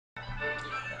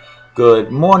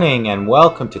Good morning and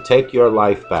welcome to Take Your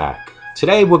Life Back.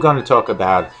 Today we're going to talk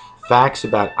about facts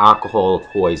about alcohol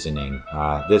poisoning.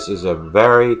 This is a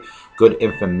very good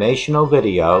informational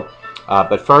video.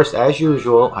 But first, as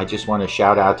usual, I just want to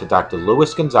shout out to Dr.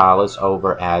 Luis Gonzalez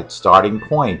over at Starting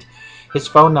Point. His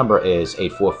phone number is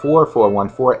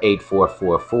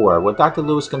 844-414-8444. What Dr.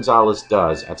 Luis Gonzalez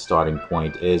does at Starting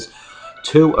Point is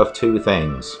two of two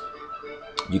things.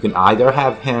 You can either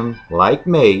have him, like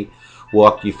me,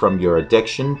 walk you from your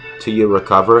addiction to your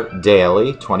recovery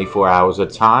daily, 24 hours at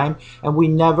a time, and we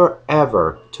never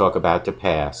ever talk about the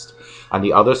past. On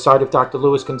the other side of Dr.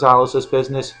 Luis Gonzalez's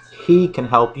business, he can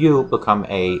help you become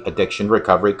a addiction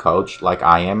recovery coach like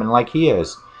I am and like he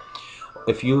is.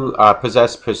 If you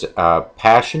possess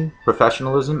passion,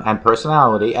 professionalism, and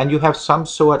personality, and you have some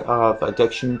sort of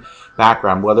addiction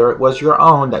background, whether it was your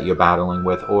own that you're battling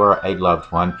with or a loved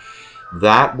one,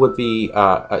 that would be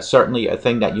certainly a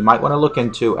thing that you might want to look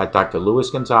into at Dr. Luis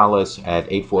Gonzalez at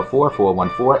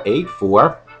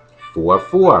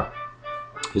 844-414-8444.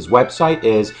 His website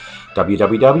is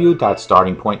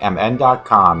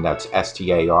www.startingpointmn.com. That's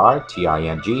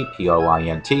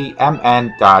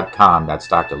STARTINGPOINTMN.com. That's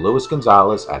Dr. Luis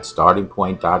Gonzalez at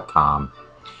startingpoint.com.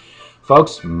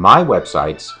 Folks, my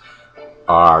websites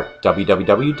are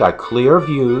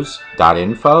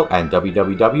www.clearviews.info and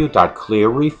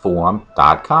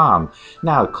www.clearreform.com.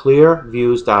 Now,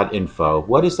 clearviews.info,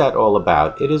 what is that all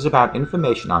about? It is about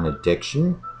information on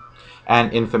addiction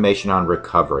and information on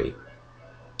recovery.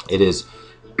 It is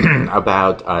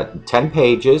about 10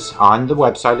 pages on the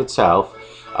website itself.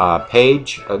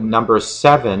 Page number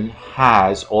 7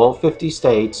 has all 50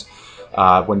 states.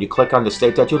 When you click on the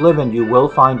state that you live in, you will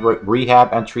find rehab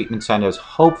and treatment centers,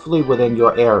 hopefully within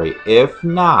your area. If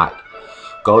not,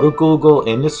 go to Google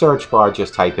in the search bar,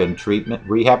 just type in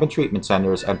rehab and treatment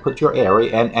centers and put your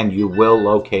area in, and you will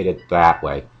locate it that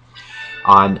way.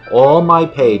 On all my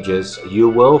pages, you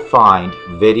will find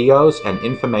videos and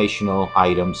informational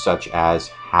items such as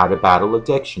how to battle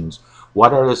addictions,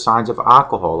 what are the signs of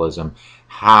alcoholism,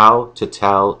 how to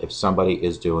tell if somebody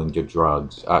is doing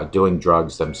drugs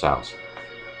themselves.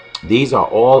 These are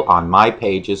all on my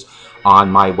pages on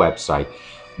my website.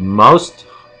 Most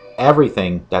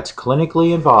everything that's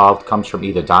clinically involved comes from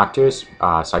either doctors,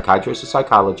 psychiatrists, or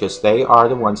psychologists. They are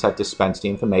the ones that dispense the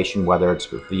information, whether it's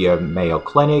via Mayo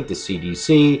Clinic, the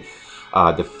CDC,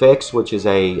 the Fix, which is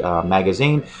a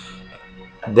magazine.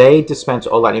 They dispense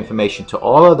all that information to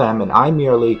all of them, and I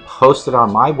merely post it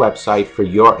on my website for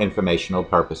your informational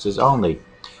purposes only.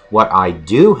 What I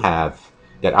do have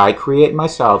that I create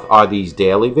myself are these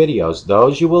daily videos.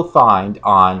 Those you will find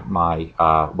on my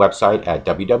website at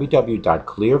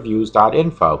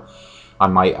www.clearviews.info.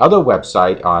 On my other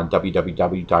website on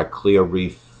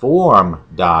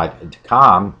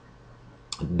www.clearreform.com,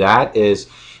 that is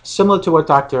similar to what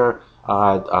Dr.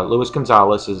 Luis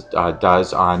Gonzalez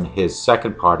does on his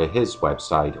second part of his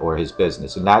website or his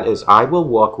business, and that is I will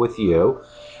walk with you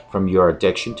from your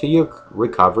addiction to your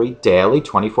recovery daily,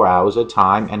 24 hours at a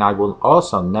time, and I will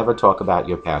also never talk about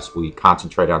your past. We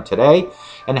concentrate on today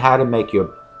and how to make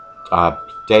your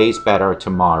days better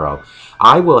tomorrow.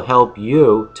 I will help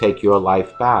you take your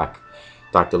life back.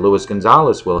 Dr. Luis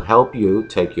Gonzalez will help you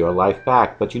take your life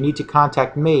back, but you need to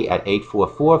contact me at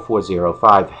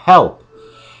 844-405-HELP.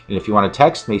 And if you want to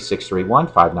text me,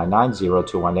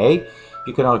 631-599-0218.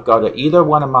 You can go to either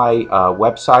one of my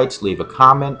websites, leave a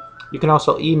comment. You can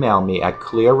also email me at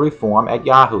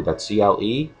clearreform@yahoo. That's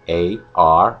CLEARREFORM.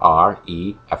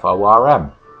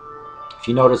 If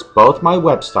you notice, both my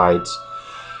websites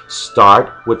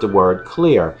start with the word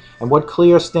CLEAR. And what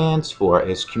CLEAR stands for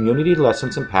is Community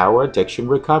Lessons Empower Addiction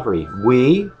Recovery.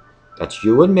 We, that's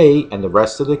you and me and the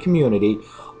rest of the community,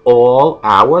 all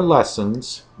our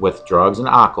lessons with drugs and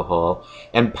alcohol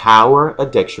empower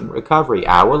addiction recovery.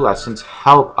 Our lessons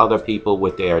help other people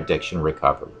with their addiction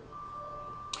recovery.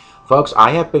 Folks,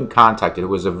 I have been contacted. It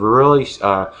was a really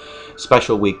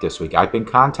special week this week. I've been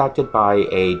contacted by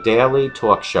a daily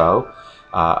talk show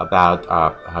about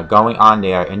going on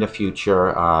there in the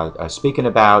future, speaking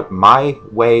about my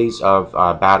ways of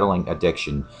battling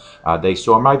addiction. They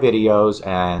saw my videos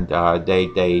and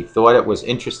they thought it was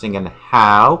interesting in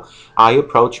how I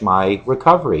approach my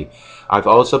recovery. I've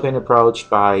also been approached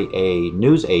by a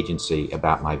news agency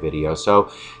about my videos. So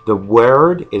the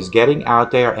word is getting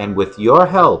out there, and with your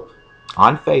help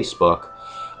on Facebook,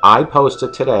 I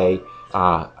posted today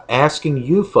asking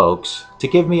you folks to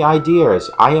give me ideas.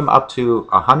 I am up to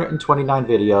 129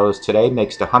 videos. Today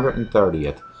makes the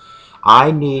 130th.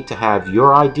 I need to have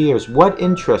your ideas. What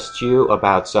interests you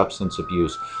about substance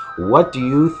abuse? What do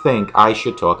you think I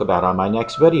should talk about on my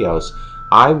next videos?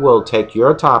 I will take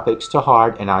your topics to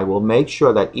heart, and I will make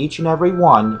sure that each and every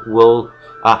one will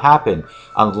happen,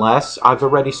 unless I've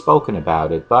already spoken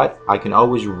about it. But I can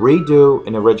always redo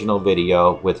an original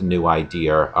video with a new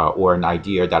idea, or an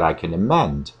idea that I can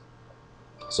amend.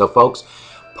 So folks,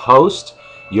 post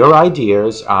your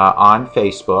ideas on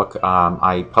Facebook.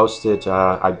 I posted,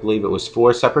 I believe it was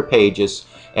 4 separate pages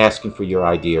asking for your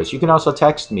ideas. You can also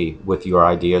text me with your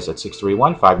ideas at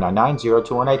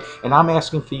 631-599-0218. And I'm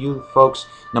asking for you folks,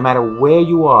 no matter where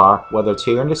you are, whether it's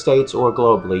here in the States or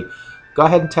globally, go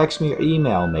ahead and text me or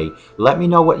email me. Let me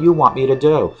know what you want me to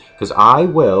do, because I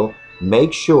will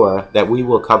make sure that we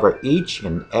will cover each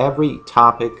and every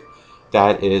topic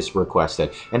that is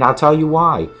requested. And I'll tell you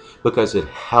why. Because it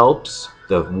helps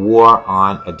the war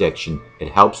on addiction. It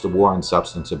helps the war on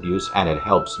substance abuse, and it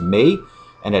helps me,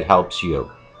 and it helps you.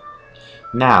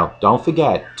 Now, don't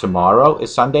forget, tomorrow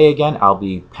is Sunday again. I'll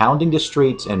be pounding the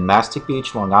streets in Mastic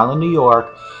Beach, Long Island, New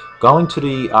York, going to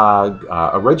the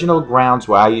original grounds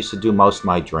where I used to do most of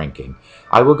my drinking.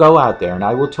 I will go out there and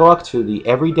I will talk to the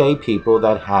everyday people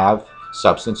that have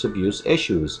substance abuse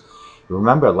issues.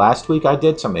 Remember, last week I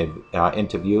did some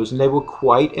interviews, and they were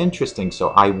quite interesting.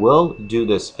 So I will do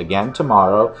this again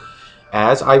tomorrow,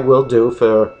 as I will do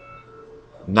for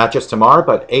not just tomorrow,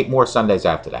 but 8 more Sundays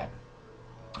after that.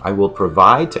 I will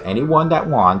provide to anyone that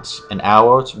wants an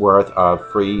hour's worth of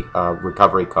free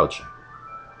recovery coaching.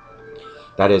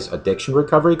 That is addiction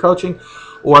recovery coaching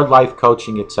or life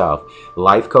coaching itself.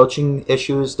 Life coaching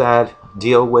issues that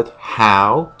deal with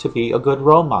how to be a good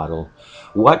role model.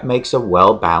 What makes a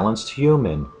well-balanced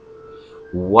human?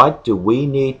 What do we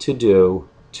need to do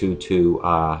to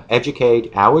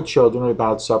educate our children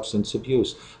about substance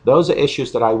abuse? Those are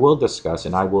issues that I will discuss,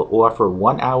 and I will offer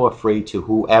 1 hour free to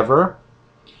whoever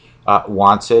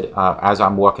wants it, as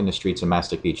I'm walking the streets of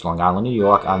Mastic Beach, Long Island, New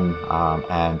York, and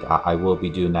I will be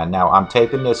doing that. Now, I'm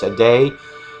taping this a day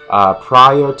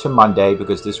prior to Monday,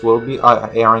 because this will be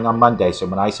airing on Monday. So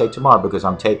when I say tomorrow, because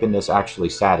I'm taping this actually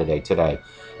Saturday today,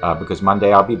 because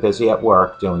Monday I'll be busy at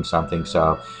work doing something.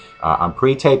 So I'm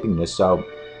pre-taping this. So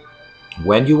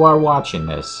when you are watching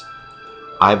this,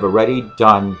 I've already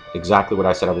done exactly what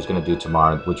I said I was going to do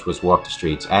tomorrow, which was walk the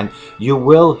streets. And you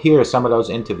will hear some of those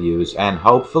interviews, and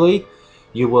hopefully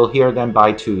you will hear them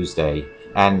by Tuesday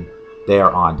and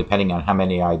thereon, depending on how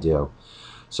many I do.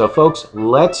 So folks,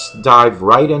 let's dive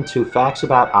right into facts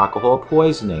about alcohol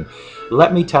poisoning.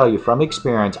 Let me tell you from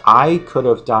experience, I could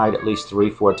have died at least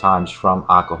 3-4 times from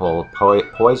alcohol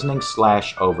poisoning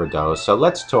 / overdose. So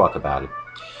let's talk about it.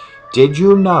 Did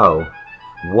you know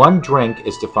one drink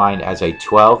is defined as a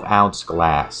 12-ounce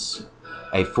glass?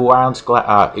 A 4-ounce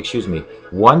glass,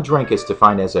 one drink is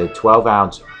defined as a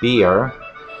 12-ounce beer,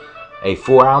 a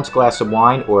 4-ounce glass of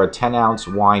wine, or a 10-ounce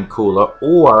wine cooler,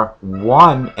 or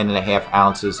 1.5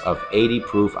 ounces of 80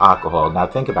 proof alcohol. Now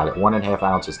think about it, 1.5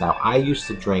 ounces. Now I used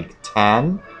to drink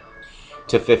 10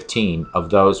 to 15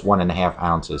 of those 1.5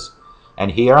 ounces.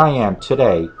 And here I am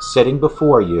today, sitting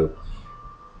before you,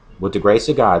 with the grace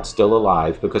of God, still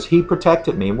alive, because He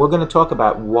protected me. And we're going to talk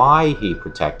about why He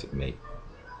protected me.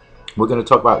 We're going to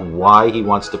talk about why He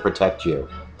wants to protect you.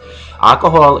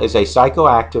 Alcohol is a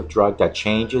psychoactive drug that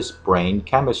changes brain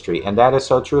chemistry, and that is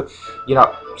so true. You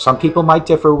know, some people might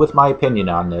differ with my opinion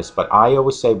on this, but I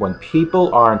always say when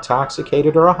people are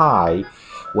intoxicated or high,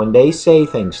 when they say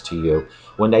things to you,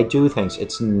 when they do things,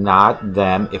 it's not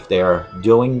them if they're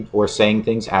doing or saying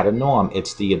things out of norm.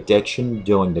 It's the addiction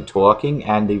doing the talking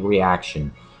and the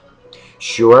reaction.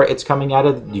 Sure, it's coming out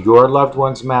of your loved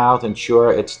one's mouth, and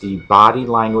sure, it's the body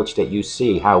language that you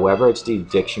see. However, it's the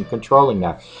addiction controlling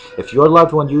that. If your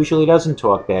loved one usually doesn't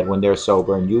talk bad when they're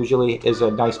sober, and usually is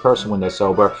a nice person when they're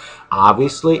sober,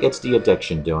 obviously it's the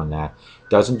addiction doing that.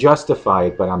 Doesn't justify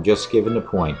it, but I'm just giving the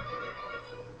point.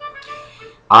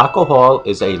 Alcohol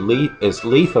is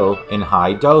lethal in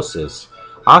high doses.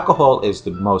 Alcohol is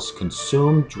the most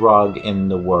consumed drug in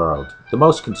the world. The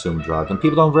most consumed drug. And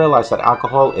people don't realize that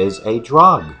alcohol is a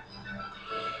drug.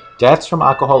 Deaths from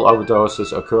alcohol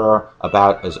overdoses occur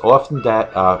about as often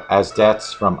as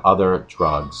deaths from other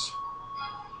drugs.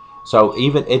 So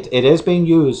even it is being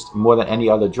used more than any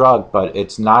other drug, but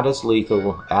it's not as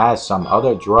lethal as some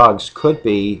other drugs could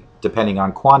be, depending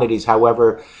on quantities.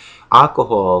 However,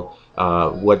 alcohol,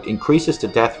 what increases the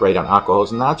death rate on alcohol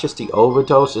is not just the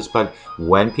overdoses, but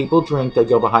when people drink, they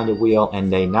go behind the wheel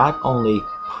and they not only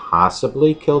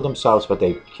possibly kill themselves, but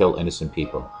they kill innocent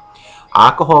people.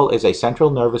 Alcohol is a central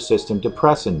nervous system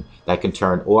depressant that can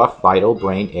turn off vital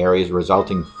brain areas,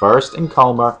 resulting first in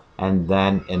coma and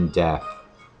then in death.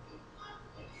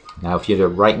 Now, if you're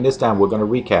writing this down, we're going to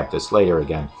recap this later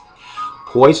again.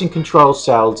 Poison controls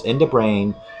cells in the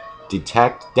brain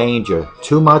Detect danger.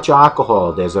 Too much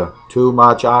alcohol. There's a too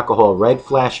much alcohol. Red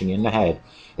flashing in the head.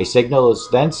 A signal is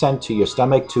then sent to your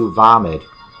stomach to vomit.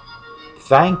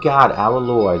 Thank God our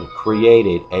Lord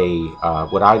created a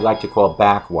what I like to call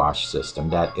backwash system,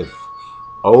 that if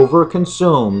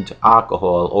overconsumed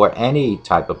alcohol or any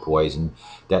type of poison,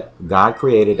 that God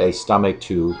created a stomach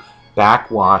to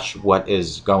backwash what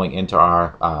is going into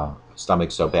our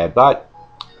stomach so bad. But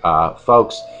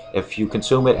folks, if you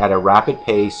consume it at a rapid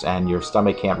pace and your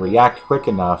stomach can't react quick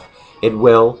enough, it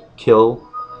will kill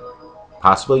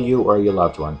possibly you or your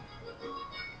loved one.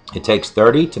 It takes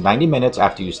 30 to 90 minutes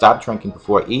after you stop drinking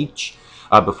before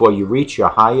you reach your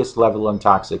highest level of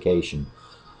intoxication.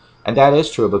 And that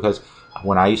is true, because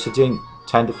when I used to drink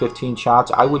 10 to 15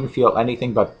 shots, I wouldn't feel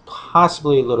anything but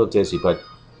possibly a little dizzy. But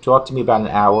talk to me about an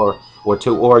hour or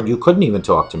two, or you couldn't even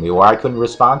talk to me, or I couldn't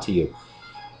respond to you.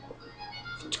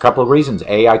 A couple of reasons.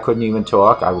 A, I couldn't even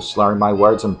talk. I was slurring my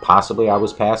words, and possibly I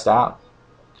was passed out.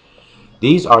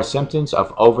 These are symptoms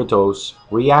of overdose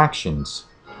reactions.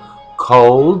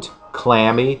 Cold,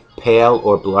 clammy, pale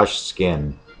or blush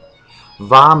skin.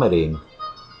 Vomiting.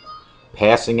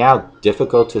 Passing out,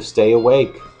 difficult to stay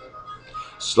awake.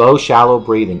 Slow, shallow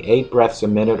breathing, 8 breaths a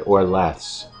minute or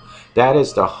less. That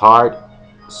is the heart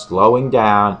slowing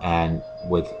down, and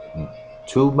with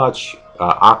too much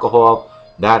alcohol,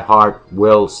 that heart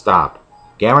will stop.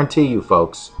 Guarantee you,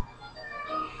 folks.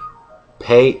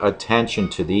 Pay attention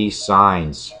to these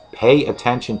signs. Pay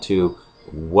attention to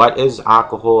what is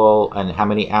alcohol and how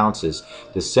many ounces.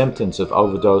 The symptoms of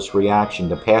overdose reaction.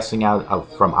 The passing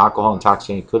out from alcohol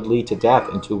intoxication could lead to death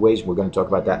in 2 ways. We're going to talk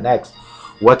about that next.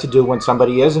 What to do when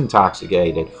somebody is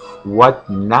intoxicated. What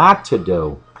not to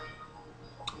do.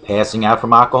 Passing out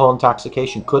from alcohol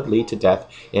intoxication could lead to death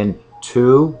in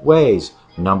 2 ways.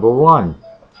 Number 1,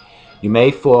 you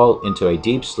may fall into a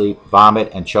deep sleep,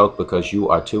 vomit, and choke because you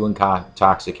are too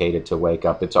intoxicated to wake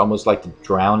up. It's almost like the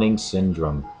drowning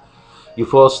syndrome. You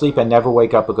fall asleep and never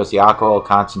wake up because the alcohol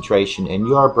concentration in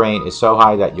your brain is so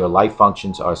high that your life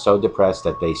functions are so depressed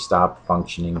that they stop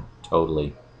functioning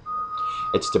totally.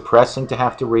 It's depressing to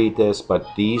have to read this, but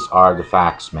these are the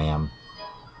facts, ma'am.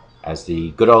 As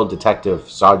the good old detective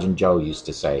Sergeant Joe used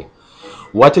to say.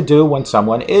 What to do when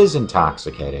someone is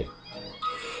intoxicated.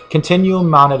 Continue to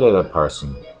monitor the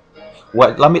person.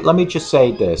 Let me just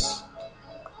say this.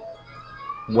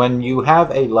 When you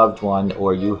have a loved one,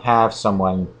 or you have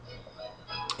someone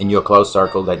in your close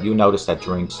circle that you notice that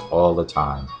drinks all the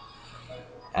time,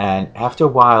 and after a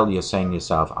while you're saying to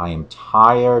yourself, I am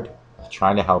tired of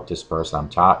trying to help this person. I'm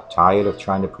tired of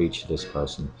trying to preach to this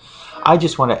person. I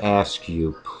just want to ask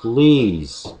you,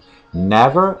 please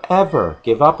never ever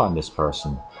give up on this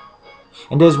person.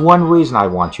 And there's one reason I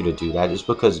want you to do that, is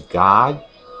because God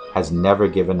has never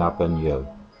given up on you.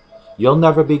 You'll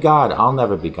never be God. I'll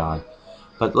never be God.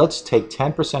 But let's take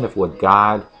 10% of what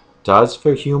God does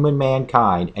for human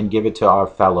mankind and give it to our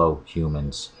fellow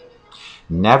humans.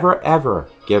 Never ever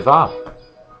give up.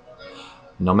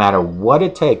 No matter what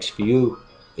it takes for you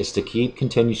is to keep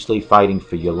continuously fighting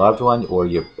for your loved one or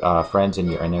your friends in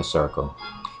your inner circle.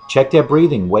 Check their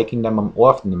breathing, waking them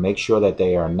often to make sure that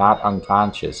they are not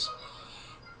unconscious.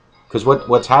 Because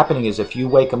what's happening is, if you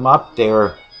wake them up,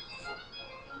 their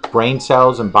brain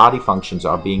cells and body functions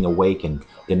are being awakened.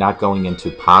 They're not going into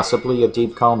possibly a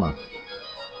deep coma.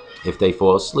 If they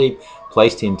fall asleep,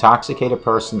 place the intoxicated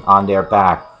person on their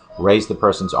back. Raise the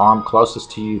person's arm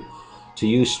closest to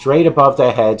you straight above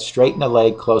their head. Straighten the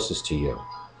leg closest to you.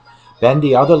 Bend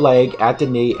the other leg at the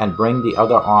knee and bring the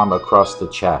other arm across the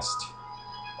chest.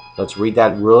 Let's read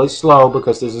that really slow,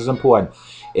 because this is important.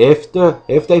 If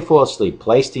they fall asleep,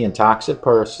 place the intoxicated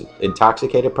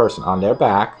person on their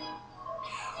back.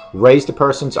 Raise the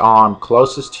person's arm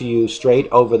closest to you, straight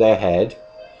over their head.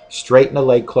 Straighten the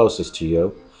leg closest to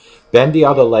you. Bend the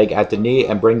other leg at the knee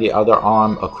and bring the other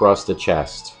arm across the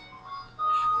chest.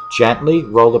 Gently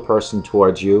roll the person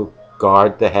towards you.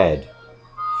 Guard the head.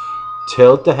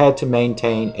 Tilt the head to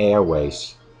maintain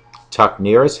airways. Tuck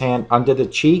nearest hand under the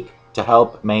cheek to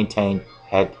help maintain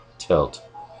head tilt.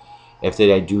 If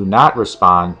they do not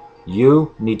respond,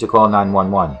 you need to call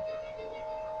 911.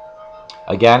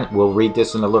 Again, we'll read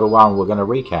this in a little while and we're going to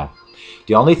recap.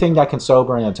 The only thing that can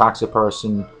sober an intoxicated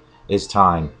person is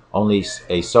time. Only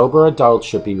a sober adult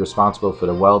should be responsible for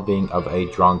the well-being of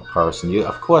a drunk person.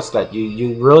 Of course, that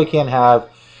you really can't have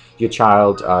your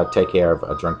child take care of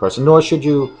a drunk person, nor should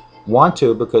you want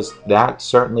to, because that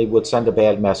certainly would send a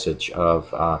bad message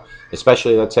of,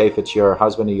 especially, let's say, if it's your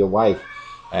husband or your wife.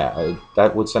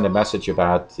 that would send a message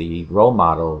about the role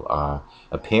model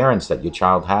appearance that your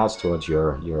child has towards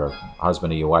your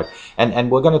husband or your wife. And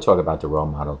we're going to talk about the role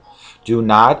model. Do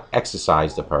not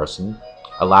exercise the person.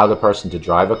 Allow the person to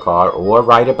drive a car or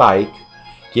ride a bike.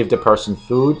 Give the person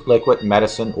food, liquid,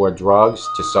 medicine, or drugs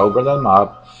to sober them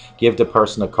up. Give the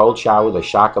person a cold shower. The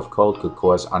shock of cold could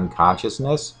cause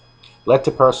unconsciousness. Let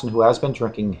the person who has been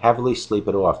drinking heavily sleep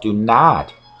it off. Do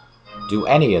not do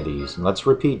any of these. And let's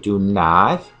repeat, do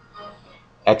not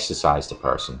exercise the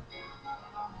person.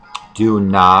 Do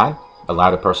not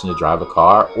allow the person to drive a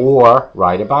car or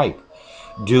ride a bike.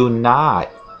 Do not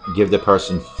give the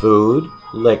person food,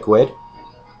 liquid,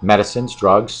 medicines,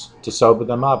 drugs to sober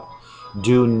them up.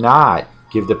 Do not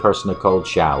give the person a cold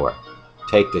shower.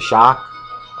 Take the shock.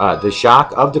 The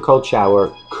shock of the cold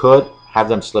shower could have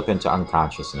them slip into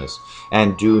unconsciousness.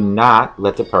 And do not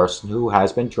let the person who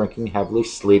has been drinking heavily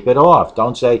sleep it off.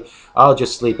 Don't say, oh,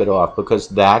 just sleep it off, because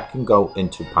that can go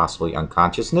into possibly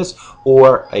unconsciousness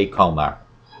or a coma.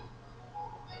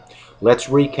 Let's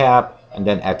recap, and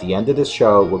then at the end of this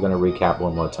show, we're going to recap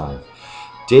one more time.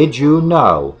 Did you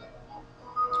know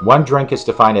one drink is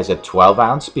defined as a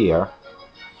 12-ounce beer,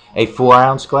 a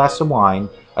 4-ounce glass of wine,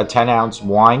 a 10-ounce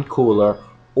wine cooler,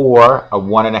 or a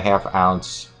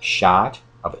 1.5-ounce shot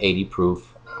of 80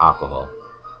 proof alcohol?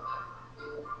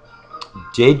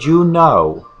 Did you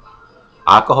know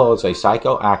alcohol is a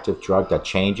psychoactive drug that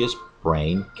changes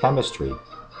brain chemistry?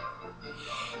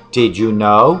 Did you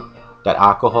know that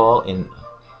alcohol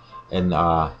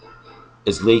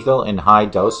is lethal in high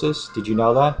doses? Did you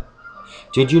know that?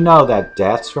 Did you know that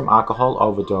deaths from alcohol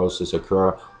overdoses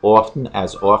occur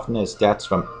as often as deaths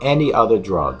from any other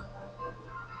drug?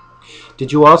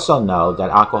 Did you also know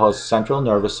that alcohol is a central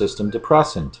nervous system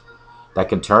depressant that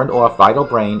can turn off vital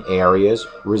brain areas,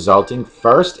 resulting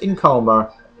first in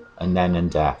coma and then in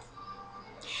death?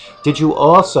 Did you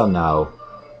also know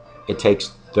it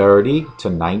takes 30 to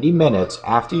 90 minutes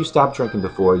after you stop drinking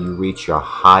before you reach your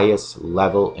highest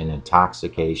level in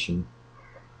intoxication?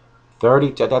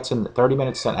 That's in 30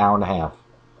 minutes to an hour and a half.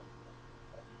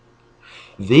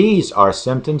 These are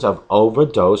symptoms of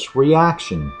overdose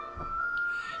reaction.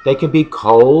 They can be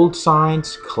cold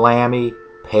signs, clammy,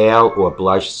 pale, or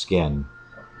blushed skin.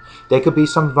 There could be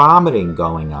some vomiting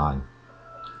going on.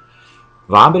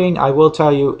 Vomiting, I will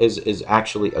tell you, is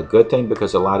actually a good thing,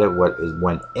 because a lot of what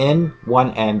went in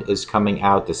one end is coming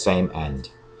out the same end.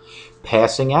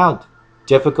 Passing out,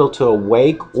 difficult to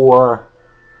awake or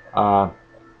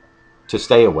to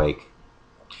stay awake.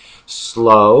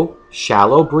 Slow,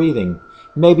 shallow breathing,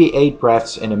 maybe 8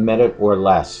 breaths in a minute or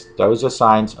less. Those are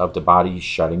signs of the body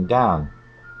shutting down.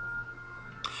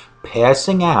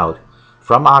 Passing out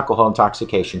from alcohol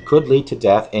intoxication could lead to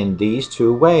death in these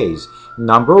 2 ways.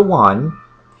 Number 1,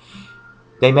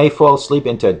 they may fall asleep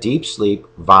into a deep sleep,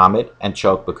 vomit, and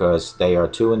choke because they are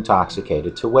too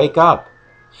intoxicated to wake up.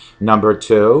 Number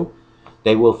 2,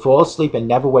 they will fall asleep and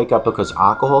never wake up because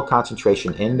alcohol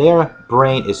concentration in their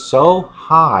brain is so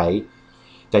high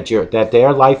that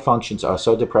their life functions are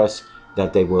so depressed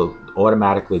that they will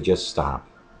automatically just stop.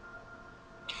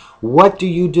 What do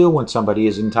you do when somebody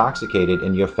is intoxicated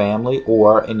in your family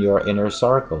or in your inner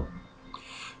circle?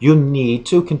 You need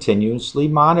to continuously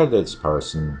monitor this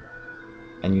person,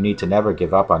 and you need to never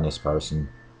give up on this person.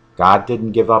 God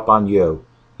didn't give up on you.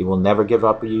 He will never give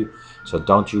up on you, so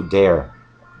don't you dare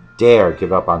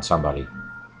give up on somebody.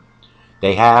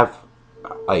 They have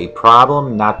a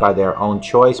problem not by their own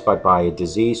choice, but by a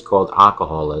disease called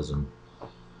alcoholism.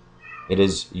 It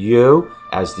is you,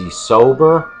 as the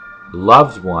sober,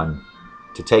 loved one,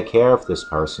 to take care of this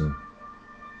person.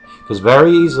 Because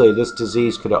very easily this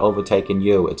disease could have overtaken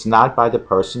you. It's not by the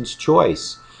person's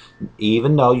choice.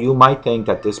 Even though you might think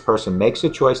that this person makes a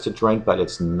choice to drink, but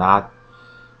it's not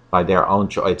by their own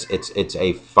choice. It's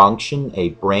a function, a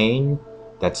brain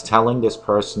that's telling this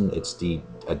person, it's the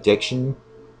addiction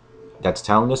that's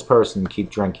telling this person to keep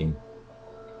drinking.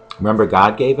 Remember,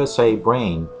 God gave us a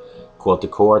brain called the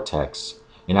cortex.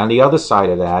 And on the other side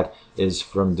of that is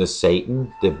from the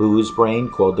Satan, the booze brain,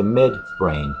 called the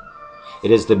midbrain.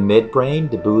 It is the midbrain,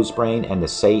 the booze brain, and the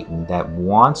Satan that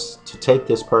wants to take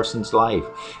this person's life.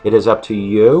 It is up to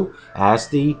you as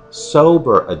the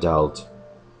sober adult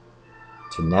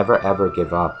to never ever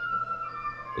give up.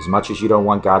 As much as you don't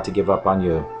want God to give up on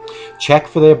you. Check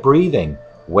for their breathing.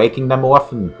 Waking them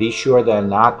often. Be sure they're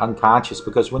not unconscious,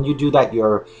 because when you do that,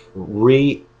 you're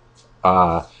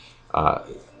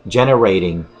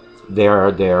generating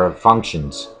their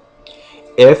functions.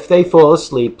 If they fall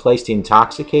asleep, place the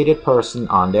intoxicated person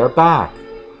on their back.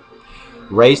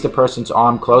 Raise the person's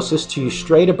arm closest to you,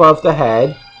 straight above the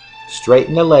head,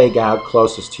 Straighten the leg out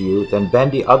closest to you, then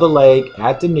bend the other leg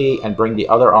at the knee and bring the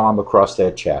other arm across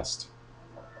their chest.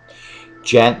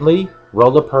 Gently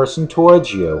roll the person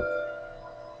towards you.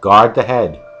 Guard the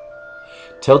head.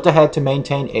 Tilt the head to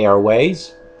maintain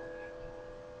airways.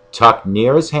 Tuck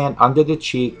nearest hand under the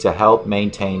cheek to help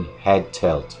maintain head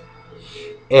tilt.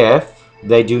 If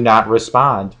they do not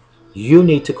respond, you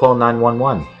need to call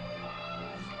 911.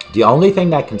 The only thing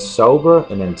that can sober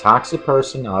an intoxicated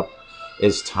person up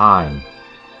is time.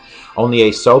 Only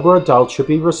a sober adult should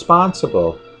be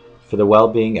responsible for the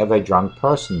well-being of a drunk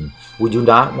person. We do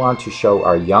not want to show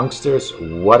our youngsters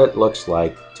what it looks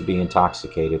like to be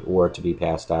intoxicated or to be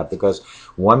passed out, because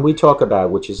when we talk about,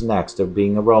 which is next, of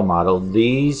being a role model,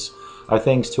 these are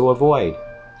things to avoid.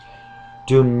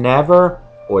 Do never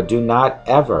or do not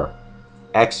ever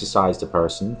exercise the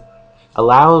person.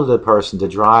 Allow the person to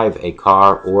drive a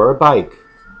car or a bike.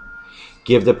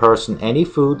 Give the person any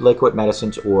food, liquid,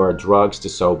 medicines, or drugs to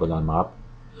sober them up.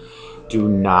 Do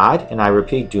not, and I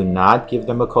repeat, do not give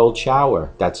them a cold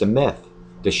shower. That's a myth.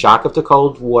 The shock of the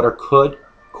cold water could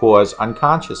cause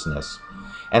unconsciousness.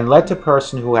 And let the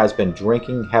person who has been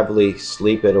drinking heavily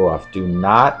sleep it off. Do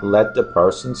not let the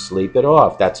person sleep it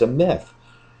off. That's a myth.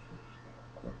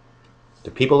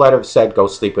 The people that have said go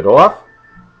sleep it off,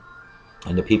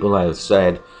 and the people that have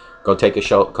said go take a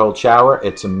cold shower,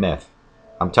 it's a myth.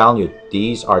 I'm telling you,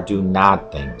 these are do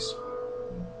not things.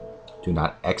 Do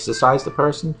not exercise the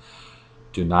person.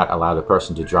 Do not allow the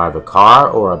person to drive a car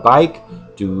or a bike.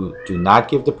 Do not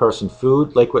give the person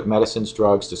food, liquid, medicines,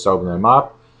 drugs to sober them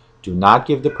up. Do not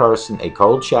give the person a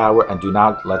cold shower, and do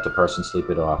not let the person sleep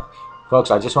it off.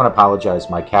 Folks, I just want to apologize.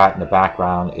 My cat in the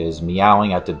background is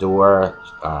meowing at the door.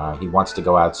 He wants to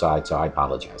go outside, so I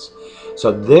apologize.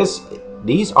 So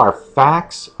these are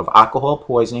facts of alcohol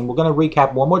poisoning. We're going to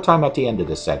recap one more time at the end of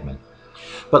this segment.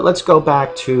 But let's go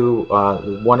back to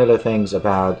one of the things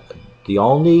about the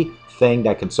only thing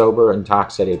that can sober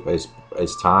intoxicate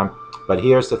is time. But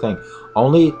here's the thing.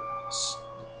 Only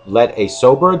let a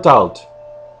sober adult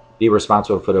be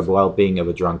responsible for the well-being of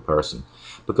a drunk person,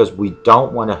 because we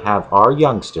don't want to have our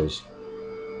youngsters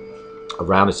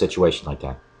around a situation like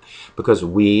that. Because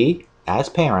we, as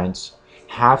parents,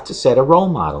 have to set a role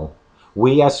model.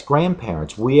 We, as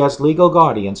grandparents, we, as legal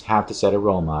guardians, have to set a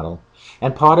role model.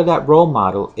 And part of that role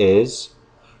model is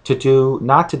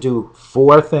not to do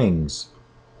 4 things.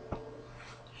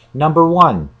 Number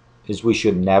 1 is we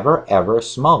should never, ever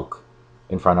smoke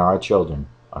in front of our children,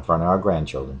 in front of our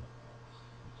grandchildren.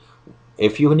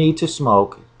 If you need to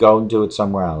smoke, go and do it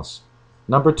somewhere else.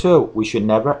 Number 2, we should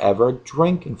never, ever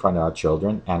drink in front of our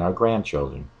children and our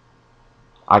grandchildren.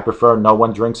 I prefer no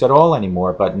one drinks at all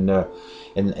anymore, but in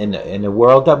the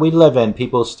world that we live in,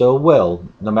 people still will,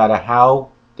 no matter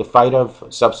how the fight of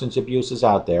substance abuse is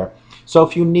out there. So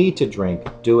if you need to drink,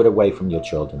 do it away from your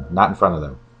children, not in front of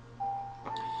them.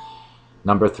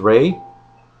 Number 3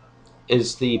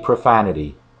 is the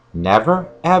profanity. Never,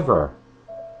 ever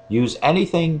use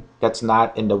anything that's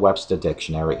not in the Webster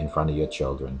Dictionary in front of your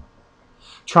children.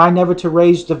 Try never to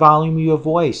raise the volume of your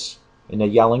voice in a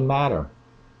yelling manner.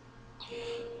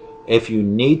 If you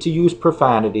need to use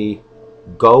profanity,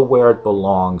 go where it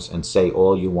belongs and say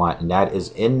all you want, and that is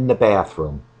in the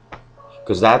bathroom.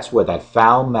 Because that's where that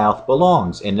foul mouth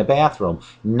belongs, in the bathroom,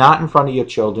 not in front of your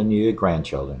children or your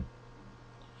grandchildren.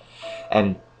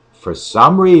 And for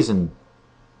some reason,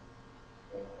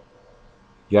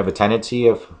 you have a tendency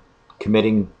of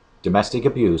committing domestic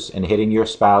abuse and hitting your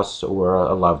spouse or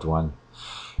a loved one.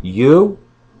 You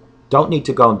don't need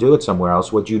to go and do it somewhere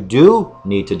else. What you do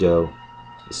need to do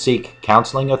is seek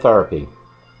counseling or therapy.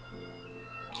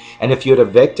 And if you're the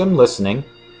victim listening,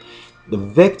 the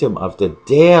victim of the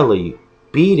daily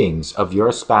beatings of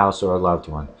your spouse or a loved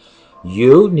one,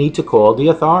 you need to call the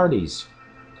authorities,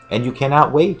 and you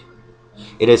cannot wait.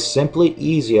 It is simply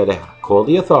easier to call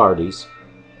the authorities,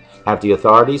 have the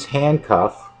authorities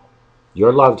handcuff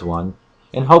your loved one,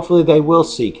 and hopefully they will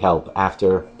seek help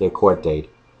after their court date,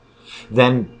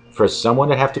 than for someone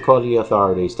to have to call the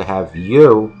authorities to have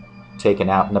you taken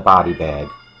out in a body bag.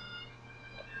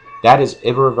 That is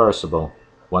irreversible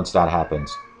once that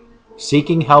happens.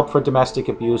 Seeking help for domestic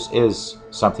abuse is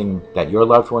something that your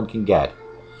loved one can get.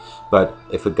 But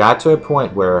if it got to a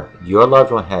point where your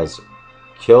loved one has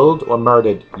killed or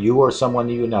murdered you or someone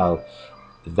you know,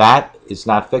 that is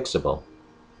not fixable.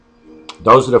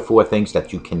 Those are the 4 things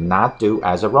that you cannot do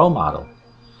as a role model.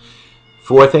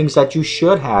 4 things that you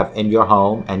should have in your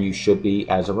home and you should be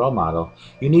as a role model.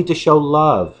 You need to show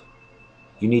love.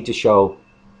 You need to show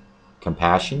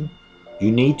compassion.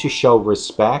 You need to show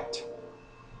respect.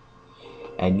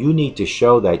 And you need to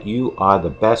show that you are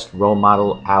the best role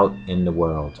model out in the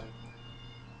world.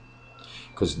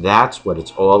 because that's what it's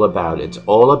all about. It's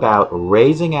all about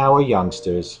raising our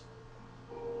youngsters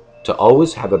to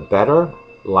always have a better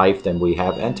life than we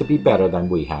have and to be better than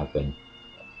we have been.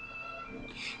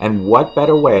 And what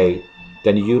better way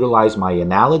than to utilize my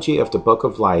analogy of the book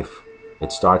of life?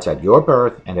 It starts at your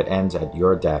birth and it ends at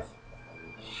your death.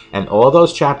 And all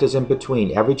those chapters in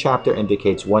between, every chapter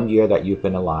indicates 1 year that you've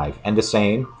been alive. And the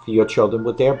same for your children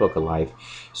with their book of life.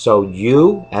 So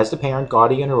you, as the parent,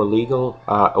 guardian, or a legal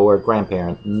or a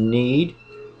grandparent, need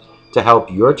to help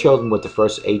your children with the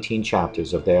first 18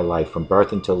 chapters of their life from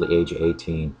birth until the age of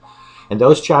 18. And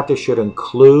those chapters should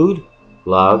include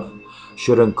love,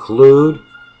 should include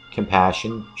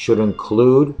compassion, should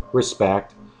include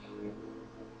respect,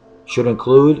 should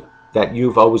include that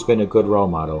you've always been a good role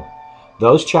model.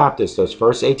 Those chapters, those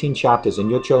first 18 chapters in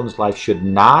your children's life should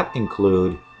not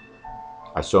include,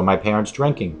 I saw my parents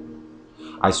drinking,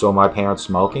 I saw my parents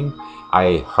smoking,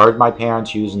 I heard my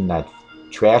parents using that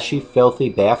trashy, filthy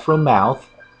bathroom mouth,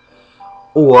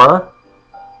 or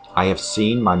I have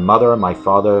seen my mother and my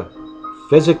father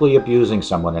physically abusing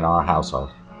someone in our household.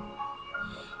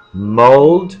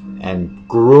 Mold and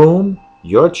groom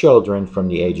your children from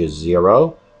the ages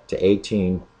 0 to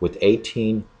 18 with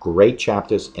 18 great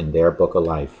chapters in their book of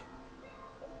life.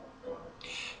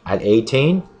 At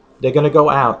 18, they're going to go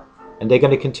out and they're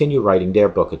going to continue writing their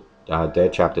their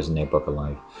chapters in their book of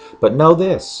life. But know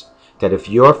this, that if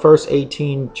your first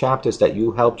 18 chapters that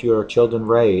you helped your children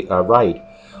write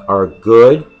are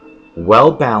good,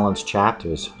 well-balanced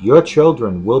chapters, your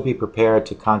children will be prepared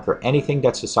to conquer anything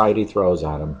that society throws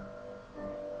at them.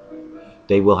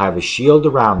 They will have a shield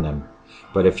around them.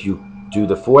 But if you do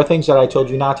the 4 things that I told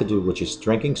you not to do, which is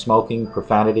drinking, smoking,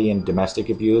 profanity, and domestic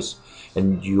abuse,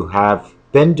 and you have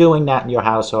been doing that in your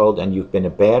household and you've been a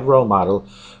bad role model,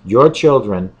 your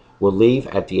children will leave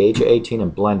at the age of 18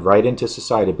 and blend right into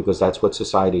society, because that's what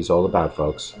society is all about,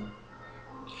 folks.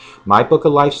 My book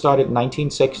of life started in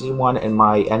 1961, and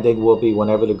my ending will be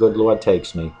whenever the good Lord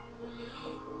takes me.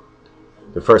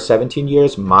 The first 17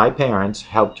 years, my parents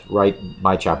helped write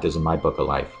my chapters in my book of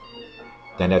life.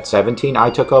 Then at 17, I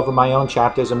took over my own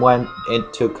chapters and went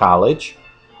into college,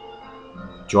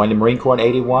 joined the Marine Corps in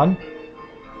 81,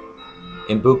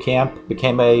 in boot camp,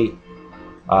 became a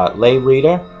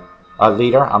leader,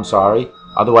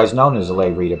 otherwise known as a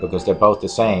lay reader, because they're both the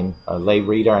same. A lay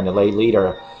reader and a lay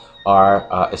leader are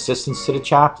assistants to the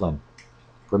chaplain.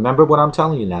 Remember what I'm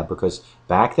telling you now, because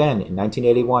back then in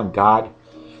 1981, God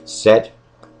set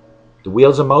the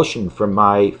wheels in motion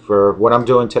for what I'm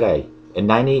doing today. In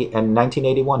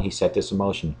 1981, he set this in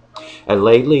motion. A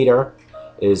lay leader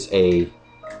is a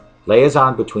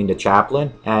liaison between the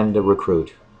chaplain and the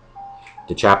recruit.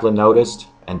 The chaplain noticed,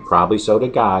 and probably so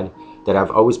did God, that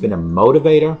I've always been a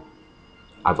motivator,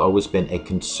 I've always been a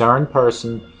concerned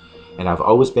person, and I've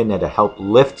always been there to help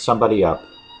lift somebody up.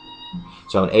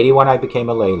 So in 81, I became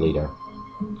a lay leader.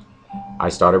 I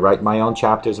started writing my own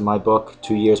chapters in my book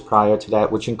 2 years prior to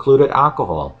that, which included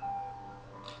alcohol.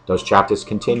 Those chapters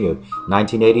continued.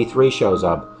 1983 shows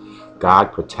up.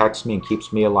 God protects me and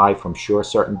keeps me alive from sure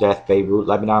certain death. Beirut,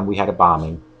 Lebanon, we had a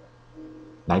bombing.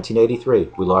 1983,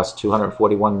 we lost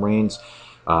 241 Marines.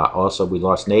 Also, we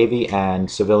lost Navy and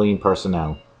civilian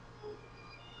personnel.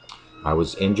 I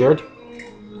was injured.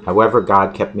 However,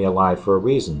 God kept me alive for a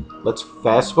reason. Let's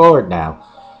fast forward now.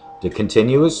 The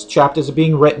continuous chapters are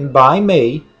being written by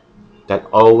me that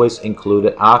always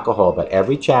included alcohol, but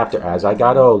every chapter as I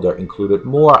got older included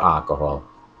more alcohol.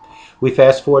 We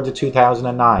fast forward to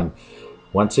 2009.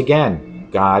 Once again,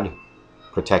 God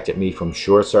protected me from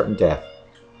sure certain death.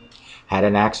 Had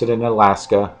an accident in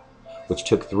Alaska, which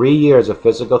took 3 years of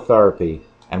physical therapy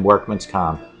and workman's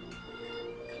comp.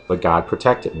 But God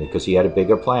protected me because he had a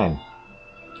bigger plan.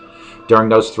 During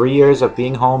those 3 years of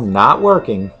being home, not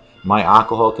working, my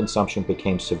alcohol consumption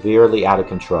became severely out of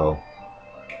control,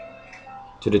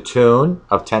 to the tune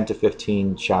of 10 to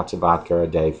 15 shots of vodka a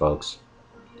day, folks.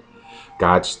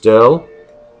 God still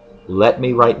let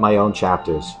me write my own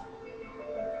chapters.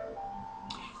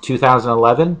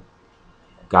 2011,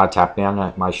 God tapped me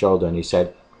on my shoulder and he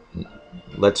said,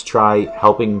 let's try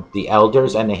helping the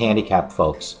elders and the handicapped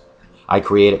folks. I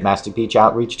created Master Beach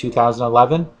Outreach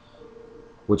 2011,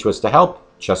 which was to help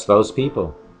just those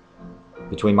people.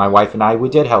 Between my wife and I, we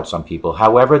did help some people.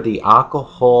 However, the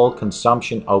alcohol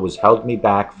consumption always held me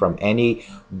back from any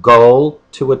goal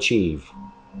to achieve.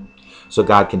 So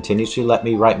God continuously let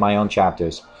me write my own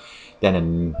chapters. Then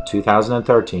in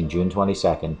 2013, June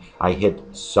 22nd, I hit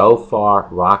so far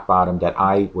rock bottom that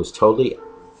I was totally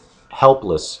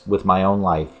helpless with my own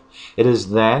life. It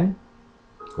is then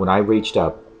when I reached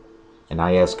up and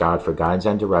I asked God for guidance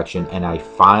and direction, and I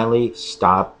finally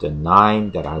stopped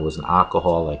denying that I was an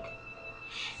alcoholic.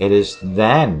 It is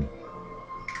then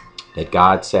that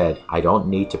God said, I don't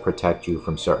need to protect you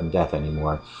from certain death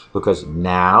anymore, because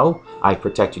now I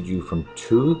protected you from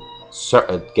 2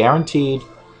 guaranteed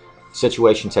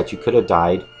situations that you could have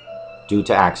died due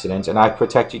to accidents, and I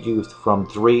protected you from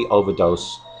 3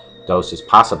 doses,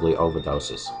 possibly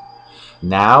overdoses.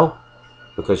 Now,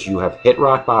 because you have hit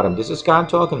rock bottom, this is God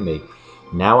talking to me.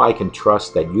 Now I can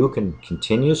trust that you can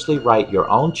continuously write your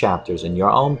own chapters in your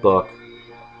own book,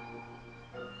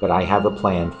 but I have a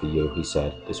plan for you, he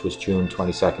said. This was June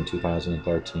 22nd,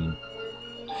 2013.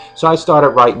 So I started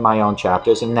writing my own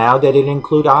chapters, and now they didn't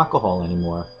include alcohol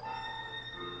anymore.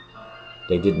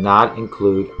 They did not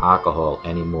include alcohol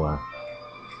anymore.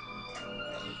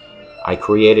 I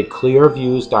created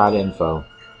clearviews.info.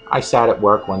 I sat at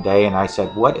work one day and I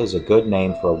said, what is a good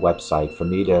name for a website for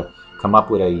me to come up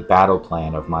with a battle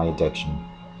plan of my addiction?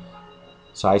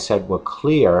 So I said, well,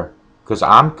 clear, because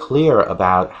I'm clear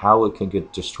about how it can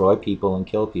destroy people and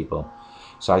kill people.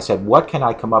 So I said, what can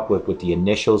I come up with the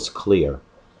initials clear?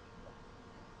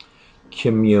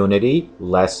 Community,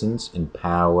 lessons,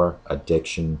 empower,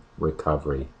 addiction,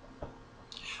 recovery.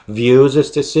 Views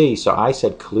is to see. So I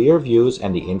said clear views,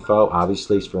 and the info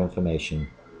obviously is for information.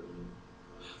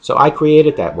 So I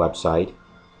created that website,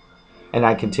 and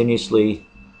I continuously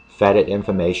fed it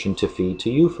information to feed to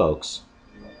you folks.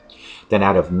 Then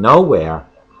out of nowhere,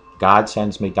 God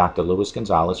sends me Dr. Luis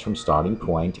Gonzalez from Starting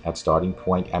Point at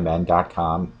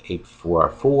startingpointmn.com,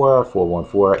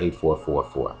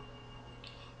 844-414-8444.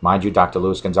 Mind you, Dr.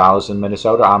 Luis Gonzalez in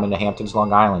Minnesota, I'm in the Hamptons,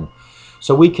 Long Island.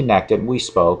 So we connected, and we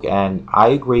spoke, and I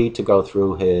agreed to go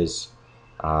through his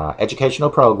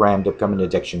educational program to become an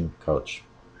addiction coach.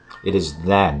 It is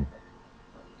then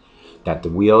that the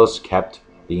wheels kept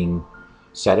being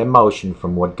set in motion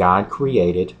from what God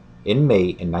created in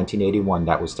me in 1981.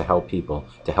 That was to help people,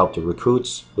 to help the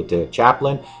recruits with the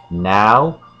chaplain.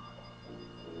 Now,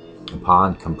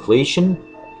 upon completion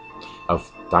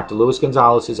of Dr. Luis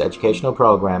Gonzalez's educational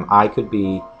program, I could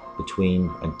be between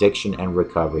addiction and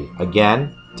recovery,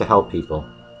 again, to help people.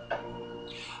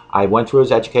 I went through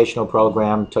his educational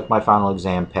program, took my final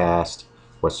exam, passed,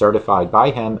 was certified by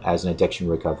him as an addiction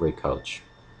recovery coach.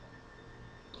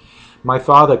 My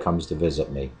father comes to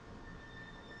visit me.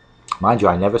 Mind you,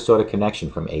 I never saw the connection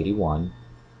from 81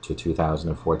 to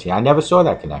 2014. I never saw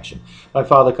that connection. My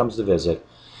father comes to visit,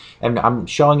 and I'm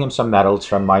showing him some medals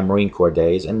from my Marine Corps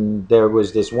days, and there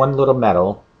was this one little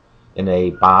medal in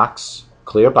a box,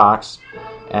 clear box,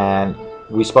 and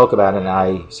we spoke about it, and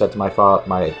I said to my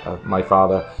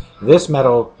father, this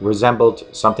medal resembled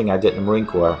something I did in the Marine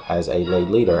Corps as a lay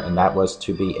leader, and that was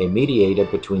to be a mediator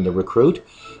between the recruit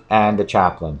and the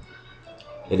chaplain.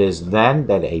 It is then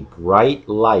that a bright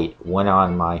light went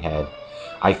on in my head.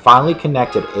 I finally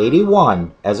connected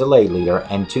 81 as a lay leader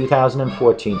and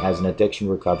 2014 as an addiction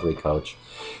recovery coach.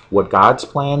 What God's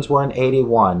plans were in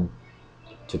 81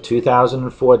 to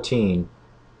 2014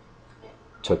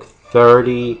 took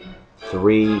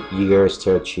 33 years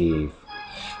to achieve.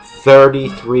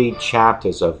 33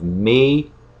 chapters of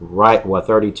me, right, well,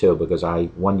 32, because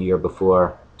 1 year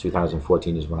before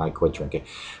 2014 is when I quit drinking.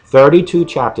 32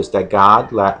 chapters that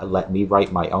God let me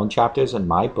write my own chapters in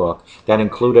my book that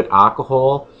included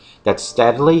alcohol, that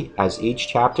steadily, as each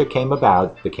chapter came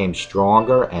about, became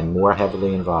stronger and more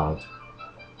heavily involved.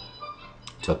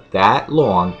 It took that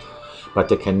long, but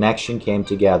the connection came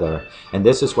together. And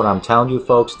this is what I'm telling you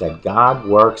folks, that God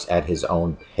works at his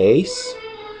own pace,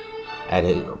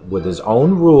 with his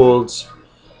own rules,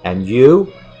 and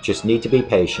you just need to be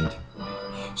patient.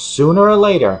 Sooner or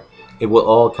later, it will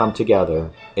all come together.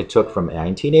 It took from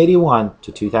 1981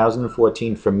 to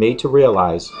 2014 for me to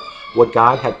realize what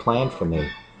God had planned for me.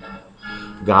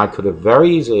 God could have very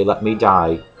easily let me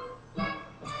die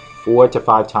 4 to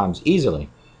 5 times easily,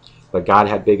 but God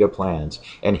had bigger plans.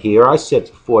 And here I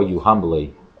sit before you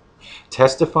humbly,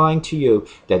 testifying to you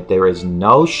that there is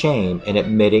no shame in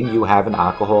admitting you have an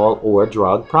alcohol or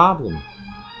drug problem.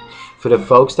 For the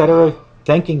folks that are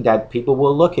thinking that people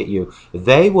will look at you,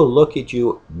 they will look at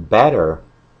you better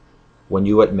when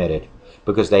you admit it,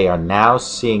 because they are now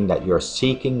seeing that you're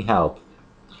seeking help.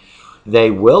 They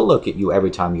will look at you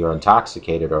every time you're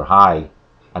intoxicated or high,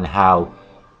 and how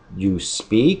you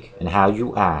speak and how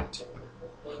you act.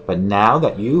 But now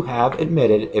that you have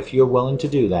admitted, if you're willing to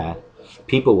do that,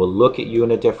 people will look at you in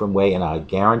a different way, and I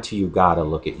guarantee you God will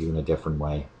look at you in a different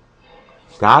way.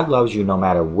 God loves you no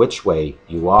matter which way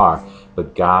you are,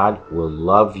 but God will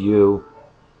love you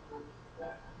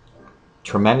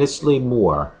tremendously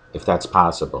more, if that's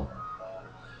possible,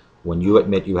 when you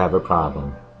admit you have a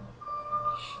problem.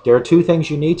 There are two things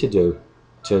you need to do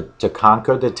to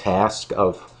conquer the task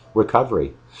of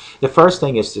recovery. The first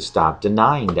thing is to stop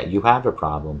denying that you have a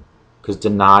problem, because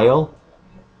denial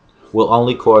will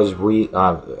only cause,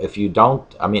 if you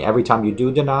don't, I mean, every time you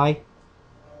do deny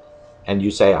and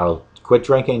you say, I'll quit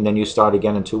drinking, then you start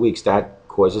again in 2 weeks, that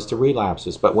causes the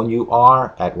relapses. But when you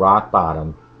are at rock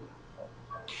bottom,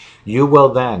 you will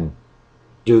then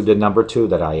do the number two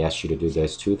that I asked you to do.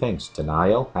 There's two things.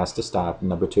 Denial has to stop.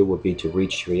 Number two would be to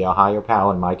reach for your higher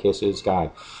power. In my case, it is God.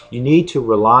 You need to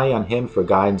rely on Him for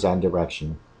guidance and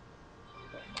direction.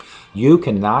 You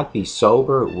cannot be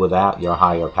sober without your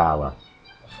higher power.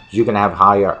 You can have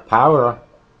higher power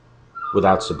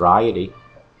without sobriety.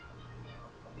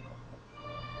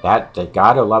 That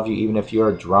God will love you even if you're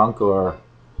a drunk or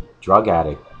drug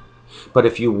addict. But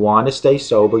if you want to stay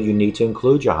sober, you need to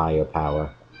include your higher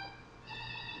power.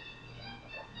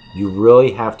 You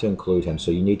really have to include Him.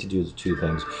 So you need to do the two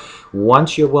things.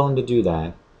 Once you're willing to do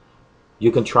that,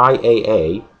 you can try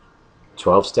AA,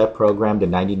 12-step program, the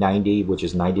 90-90, which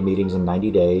is 90 meetings in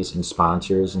 90 days, and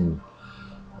sponsors and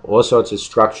all sorts of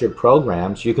structured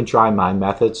programs. You can try my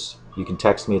methods. You can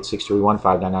text me at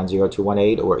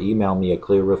 631-599-0218 or email me at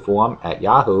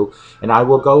clearreform@yahoo, and I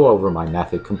will go over my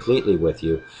method completely with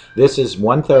you. This is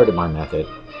 1/3 of my method.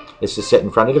 It's to sit in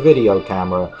front of the video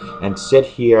camera and sit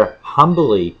here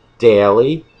humbly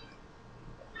daily,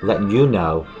 letting you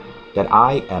know that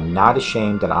I am not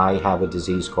ashamed that I have a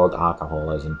disease called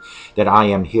alcoholism, that I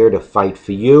am here to fight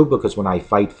for you, because when I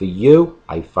fight for you,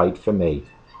 I fight for me.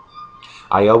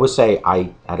 I always say,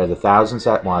 out of the thousands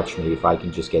that watch me, if I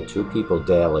can just get 2 people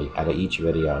daily out of each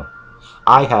video,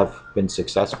 I have been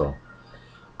successful.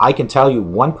 I can tell you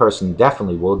one person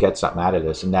definitely will get something out of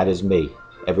this, and that is me,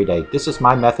 every day. This is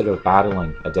my method of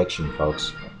battling addiction,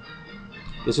 folks.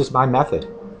 This is my method.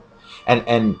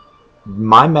 And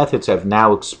my methods have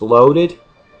now exploded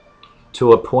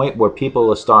to a point where people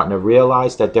are starting to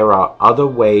realize that there are other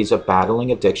ways of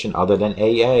battling addiction other than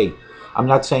AA. I'm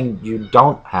not saying you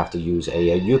don't have to use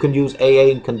AA. You can use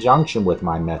AA in conjunction with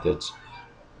my methods.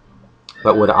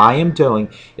 But what I am doing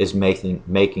is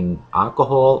making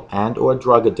alcohol and or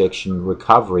drug addiction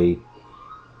recovery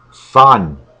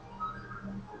fun.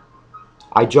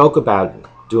 I joke about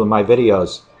doing my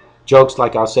videos. Jokes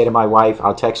like I'll say to my wife,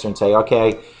 I'll text her and say,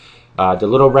 okay, the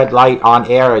little red light on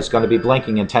air is going to be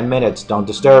blinking in 10 minutes. Don't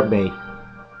disturb me.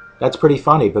 That's pretty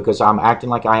funny because I'm acting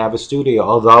like I have a studio,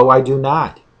 although I do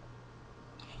not.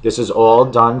 This is all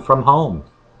done from home.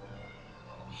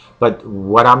 But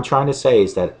what I'm trying to say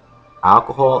is that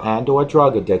alcohol and or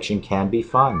drug addiction can be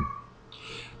fun.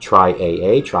 Try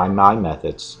AA, try my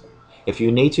methods. If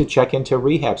you need to, check into a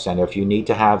rehab center. If you need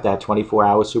to have that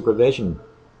 24-hour supervision,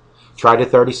 try the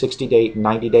 30, 60-day,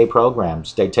 90-day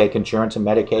programs. They take insurance and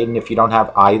Medicaid, and if you don't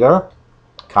have either,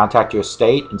 contact your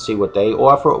state and see what they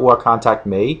offer, or contact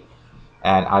me,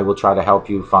 and I will try to help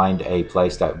you find a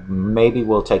place that maybe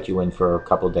will take you in for a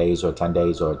couple days or 10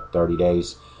 days or 30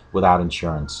 days without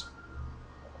insurance.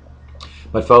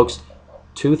 But folks,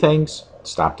 2 things: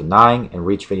 stop denying and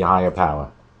reach for your higher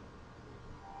power.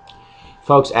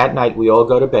 Folks, at night we all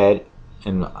go to bed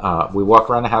and we walk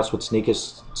around the house with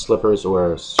sneakers, slippers,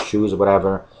 or shoes or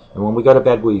whatever, and when we go to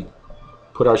bed we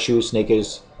put our shoes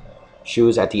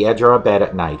at the edge of our bed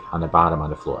at night, on the bottom,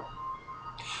 on the floor.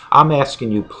 I'm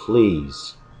asking you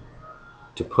please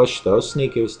to push those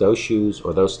sneakers, those shoes,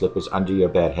 or those slippers under your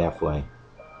bed halfway.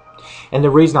 And the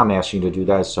reason I'm asking you to do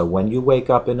that is so when you wake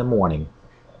up in the morning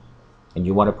and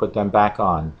you want to put them back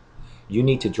on, you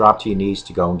need to drop to your knees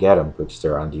to go and get them because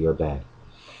they're under your bed.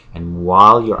 And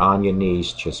while you're on your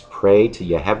knees, just pray to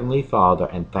your Heavenly Father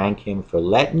and thank Him for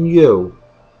letting you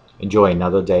enjoy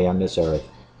another day on this earth.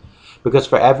 Because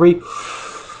for every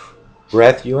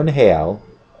breath you inhale,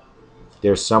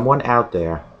 there's someone out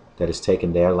there that has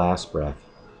taken their last breath.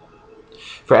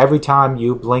 For every time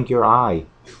you blink your eye,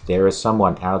 there is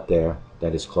someone out there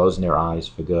that is closing their eyes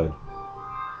for good.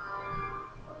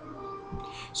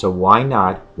 So why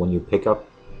not, when you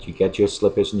get your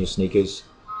slippers and your sneakers,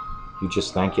 you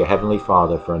just thank your Heavenly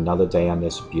Father for another day on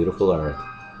this beautiful earth.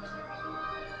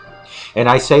 And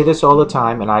I say this all the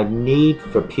time, and I need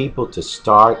for people to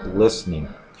start listening.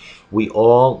 We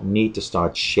all need to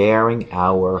start sharing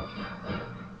our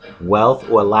wealth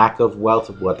or lack of wealth,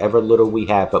 whatever little we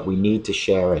have, but we need to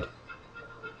share it.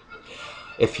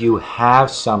 If you have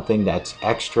something that's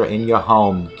extra in your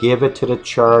home, give it to the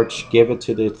church, give it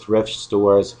to the thrift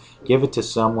stores, give it to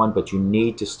someone, but you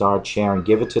need to start sharing.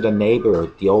 Give it to the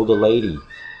neighbor, the older lady.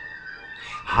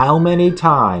 How many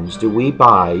times do we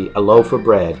buy a loaf of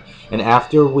bread, and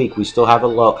after a week we still have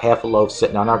half a loaf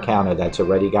sitting on our counter that's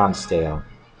already gone stale?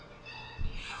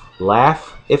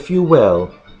 Laugh, if you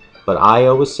will, But I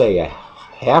always say a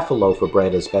half a loaf of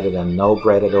bread is better than no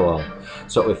bread at all.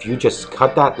 So if you just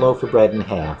cut that loaf of bread in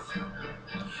half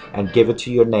and give it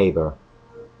to your neighbor,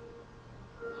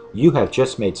 you have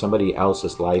just made somebody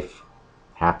else's life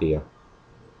happier.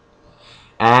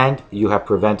 And you have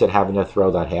prevented having to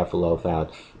throw that half a loaf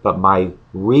out. But my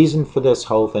reason for this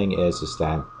whole thing is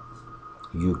that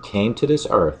you came to this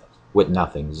earth with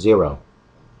nothing, zero.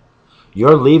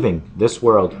 You're leaving this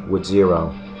world with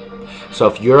zero. So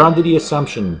if you're under the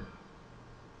assumption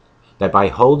that by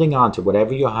holding on to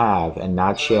whatever you have and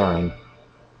not sharing,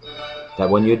 that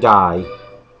when you die,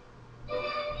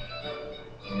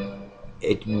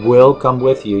 it will come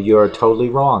with you, you're totally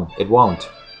wrong. It won't.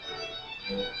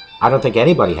 I don't think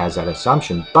anybody has that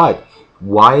assumption. But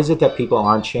why is it that people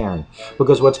aren't sharing?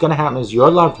 Because what's going to happen is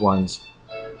your loved ones,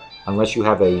 unless you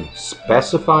have a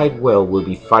specified will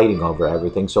be fighting over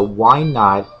everything. So why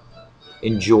not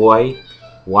enjoy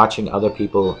watching other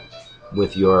people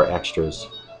with your extras?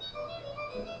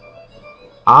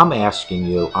 I'm asking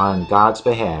you on God's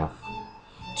behalf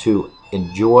to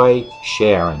enjoy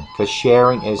sharing, because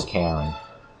sharing is caring.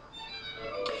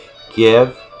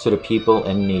 Give to the people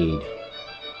in need.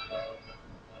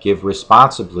 Give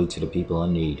responsibly to the people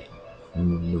in need.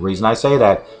 And the reason I say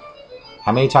that,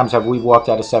 how many times have we walked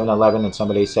out of 7-Eleven and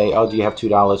somebody say, oh, do you have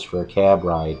 $2 for a cab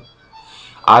ride?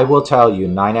 I will tell you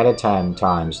 9 out of 10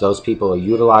 times those people are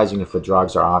utilizing it for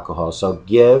drugs or alcohol. So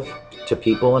give to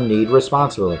people in need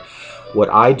responsibly. What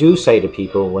I do say to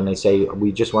people when they say,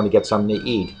 we just want to get something to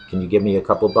eat, can you give me a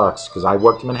couple bucks? Because I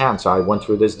worked in Manhattan, so I went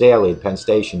through this daily at Penn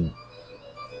Station.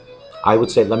 I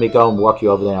would say, let me go and walk you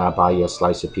over there and I'll buy you a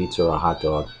slice of pizza or a hot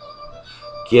dog.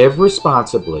 Give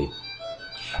responsibly.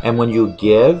 And when you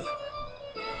give,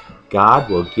 God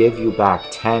will give you back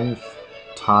 10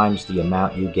 times the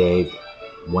amount you gave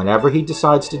whenever He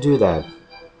decides to do that.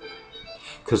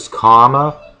 Because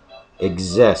karma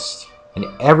exists. And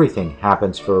everything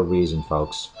happens for a reason,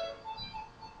 folks.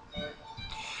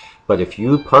 But if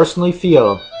you personally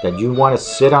feel that you want to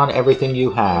sit on everything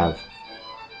you have,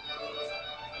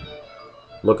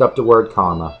 look up the word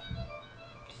karma.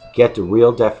 Get the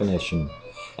real definition.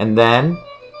 And then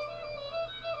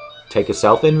take a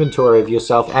self-inventory of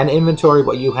yourself and inventory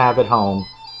what you have at home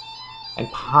and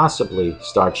possibly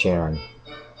start sharing.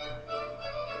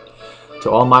 To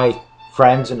all my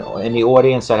friends in the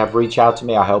audience that have reached out to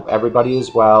me, I hope everybody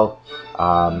is well.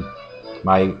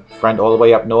 My friend all the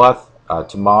way up north,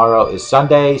 tomorrow is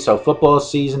Sunday, so football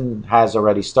season has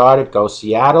already started. Go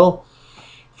Seattle.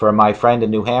 For my friend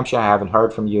in New Hampshire, I haven't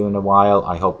heard from you in a while.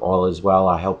 I hope all is well.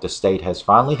 I hope the state has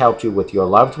finally helped you with your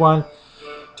loved one.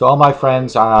 To all my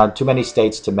friends, too many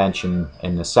states to mention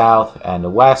in the South and the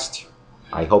West,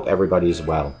 I hope everybody is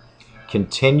well.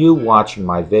 Continue watching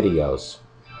my videos.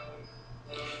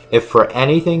 If for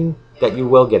anything that you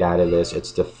will get out of this,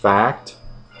 it's the fact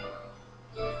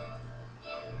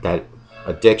that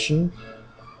addiction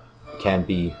can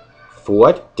be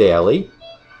fought daily.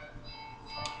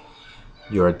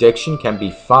 Your addiction can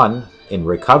be fun in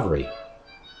recovery.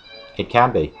 It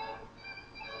can be.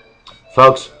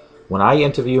 Folks, when I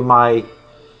interview my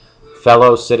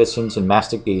fellow citizens in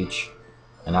Mastic Beach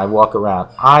and I walk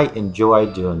around, I enjoy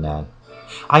doing that.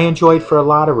 I enjoy it for a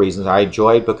lot of reasons. I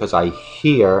enjoy it because I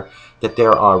hear that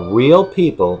there are real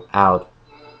people out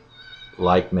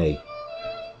like me.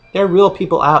 There are real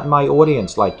people out in my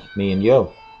audience like me and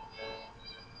you.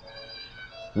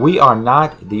 We are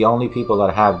not the only people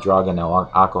that have drug and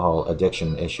alcohol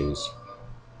addiction issues.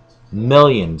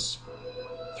 Millions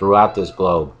throughout this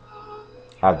globe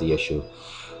have the issue.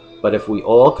 But if we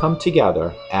all come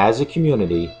together as a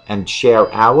community and share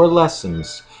our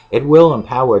lessons, it will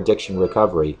empower addiction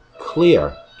recovery.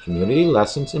 Clear. Community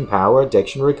lessons empower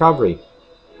addiction recovery.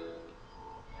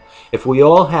 If we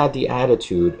all had the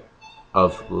attitude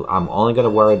of, I'm only going to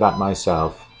worry about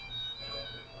myself,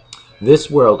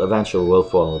 this world eventually will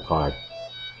fall apart.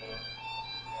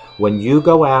 When you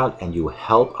go out and you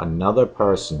help another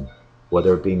person,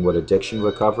 whether it being with addiction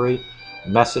recovery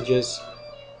messages,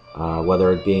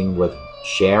 whether it being with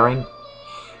sharing,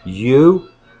 you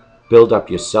build up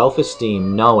your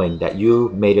self-esteem knowing that you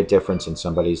made a difference in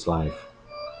somebody's life.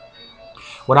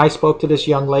 When I spoke to this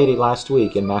young lady last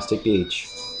week in Mastic Beach,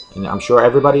 and I'm sure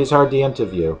everybody's heard the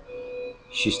interview,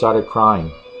 she started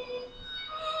crying.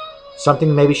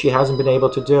 Something maybe she hasn't been able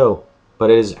to do, but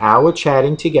it is our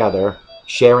chatting together,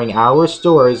 sharing our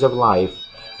stories of life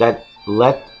that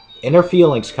let inner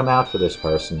feelings come out for this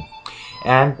person.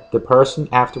 And the person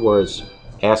afterwards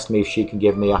asked me if she could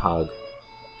give me a hug.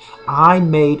 I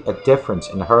made a difference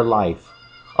in her life,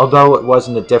 although it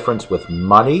wasn't a difference with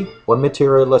money or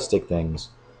materialistic things.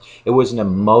 It was an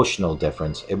emotional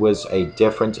difference. It was a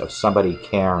difference of somebody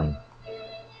caring.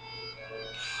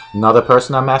 Another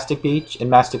person on Mastic Beach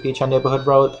on Neighborhood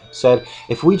Road said,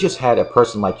 if we just had a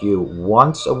person like you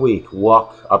once a week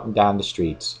walk up and down the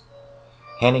streets,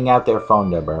 handing out their phone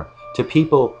number to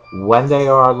people when they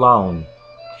are alone,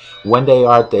 when they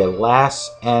are at their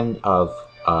last end of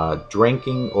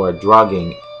drinking or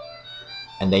drugging,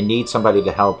 and they need somebody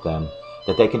to help them,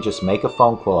 that they can just make a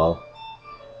phone call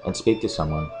and speak to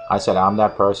someone. I said, I'm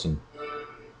that person.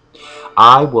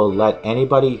 I will let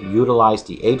anybody utilize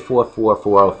the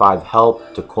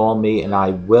 844-405-HELP to call me, and I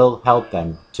will help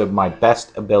them to my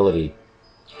best ability.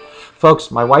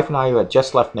 Folks, my wife and I had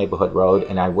just left Neighborhood Road,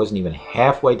 and I wasn't even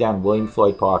halfway down William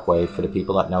Floyd Parkway, for the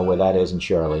people that know where that is in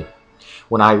Shirley,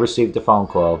 when I received a phone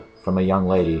call from a young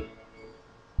lady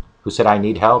who said, I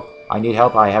need help. I need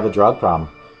help. I have a drug problem.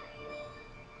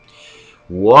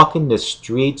 Walking the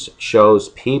streets shows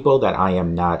people that I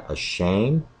am not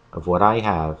ashamed of what I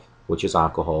have, which is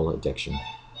alcohol addiction.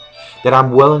 That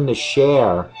I'm willing to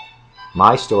share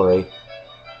my story,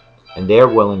 and they're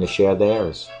willing to share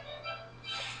theirs.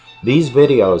 These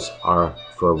videos are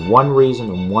for one reason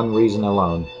and one reason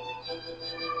alone.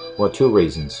 Well, two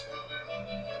reasons.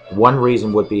 One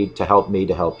reason would be to help me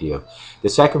to help you. The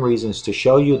second reason is to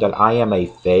show you that I am a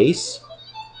face.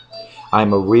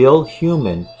 I'm a real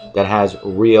human that has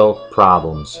real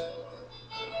problems.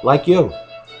 Like you.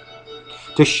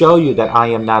 To show you that I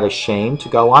am not ashamed to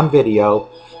go on video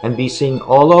and be seen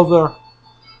all over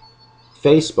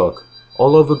Facebook,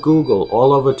 all over Google,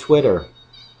 all over Twitter,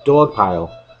 Dogpile,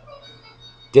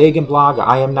 Dig and Blogger.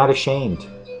 I am not ashamed.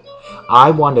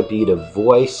 I want to be the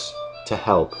voice to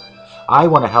help. I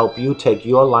want to help you take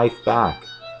your life back.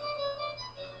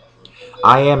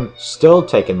 I am still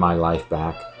taking my life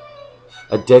back.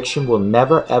 Addiction will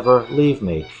never ever leave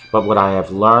me, but what I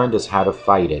have learned is how to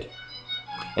fight it.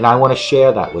 And I want to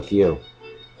share that with you.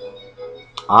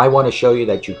 I want to show you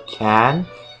that you can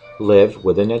live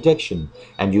with an addiction,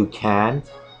 and you can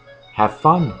have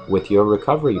fun with your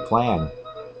recovery plan.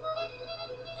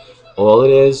 All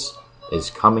it is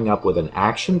coming up with an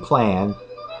action plan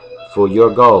for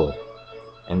your goal.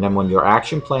 And then when your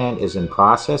action plan is in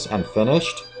process and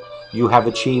finished, you have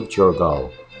achieved your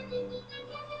goal.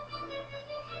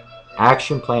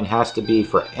 Action plan has to be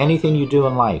for anything you do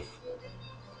in life.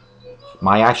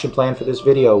 My action plan for this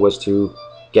video was to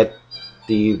get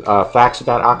the facts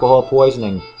about alcohol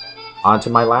poisoning onto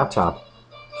my laptop,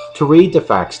 to read the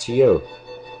facts to you.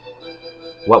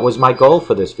 What was my goal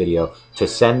for this video? To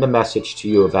send a message to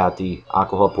you about the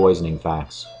alcohol poisoning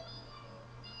facts.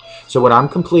 So when I'm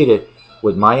completed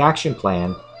with my action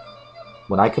plan,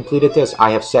 when I completed this,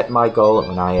 I have set my goal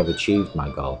and I have achieved my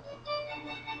goal.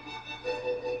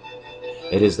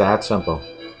 It is that simple.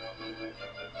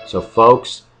 So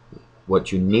folks,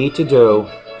 what you need to do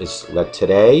is let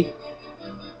today,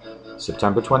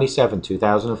 September 27,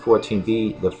 2014,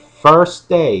 be the first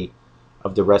day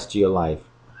of the rest of your life.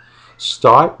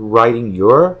 Start writing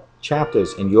your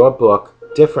chapters in your book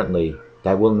differently.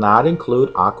 That will not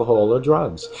include alcohol or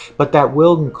drugs, but that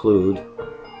will include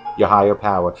your higher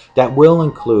power. That will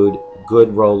include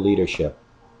good role leadership.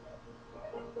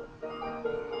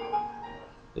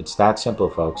 It's that simple,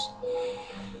 folks.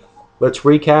 Let's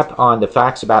recap on the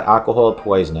facts about alcohol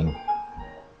poisoning.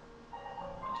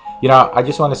 You know, I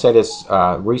just want to say this.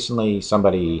 Recently,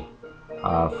 somebody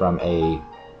from a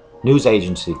news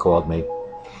agency called me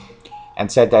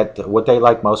and said that what they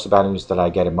like most about it is that I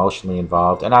get emotionally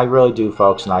involved. And I really do,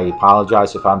 folks, and I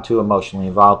apologize if I'm too emotionally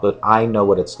involved, but I know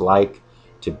what it's like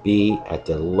to be at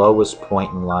the lowest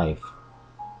point in life.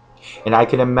 And I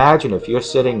can imagine if you're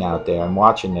sitting out there and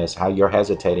watching this, how you're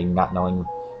hesitating, not knowing,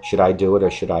 should I do it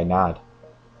or should I not?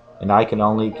 And I can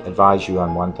only advise you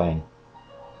on one thing,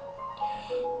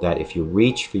 that if you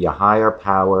reach for your higher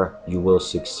power, you will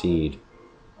succeed.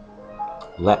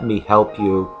 Let me help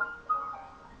you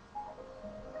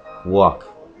walk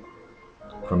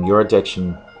from your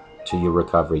addiction to your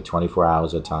recovery 24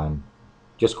 hours at a time.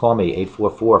 Just call me,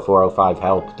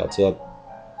 844-405-HELP. That's it.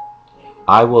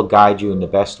 I will guide you in the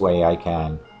best way I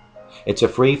can. It's a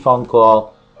free phone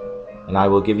call, and I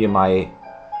will give you my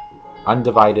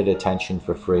undivided attention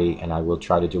for free, and I will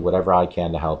try to do whatever I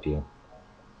can to help you.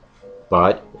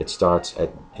 But it starts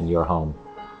in your home.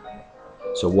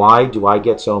 So why do I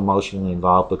get so emotionally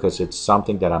involved? Because it's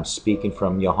something that I'm speaking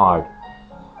from your heart.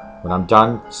 When I'm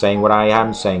done saying what I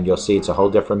am saying, you'll see it's a whole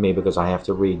different me, because I have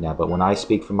to read now. But when I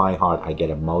speak from my heart, I get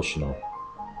emotional.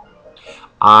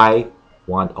 I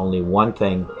want only one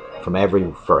thing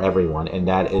for everyone, and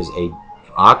that is a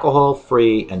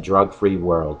alcohol-free and drug-free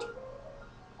world.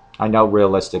 I know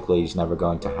realistically it's never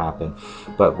going to happen,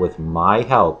 but with my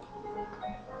help,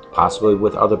 possibly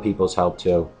with other people's help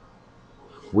too,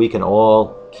 we can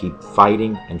all keep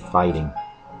fighting and fighting.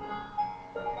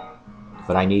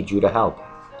 But I need you to help.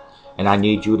 And I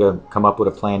need you to come up with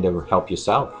a plan to help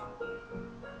yourself.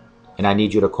 And I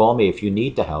need you to call me if you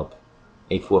need the help.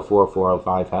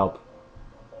 844-405-HELP.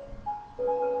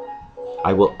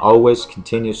 I will always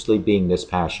continuously being this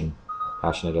passionate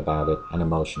about it and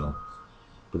emotional.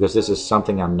 Because this is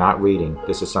something I'm not reading.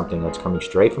 This is something that's coming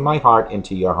straight from my heart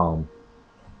into your home.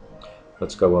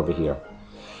 Let's go over here.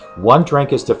 One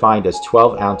drink is defined as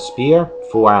 12-ounce beer,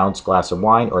 4-ounce glass of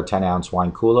wine, or 10-ounce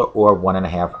wine cooler, or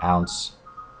 1.5 ounce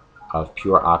of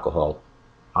pure alcohol.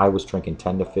 I was drinking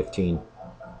 10 to 15.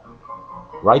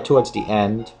 Right towards the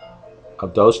end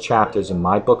of those chapters in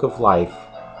my book of life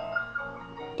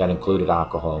that included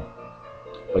alcohol.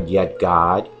 But yet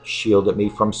God shielded me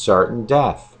from certain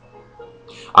death.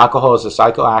 Alcohol is a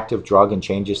psychoactive drug and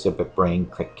changes the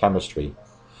brain chemistry.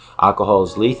 Alcohol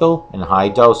is lethal in high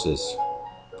doses.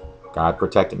 God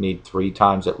protected me 3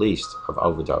 times at least of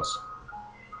overdose.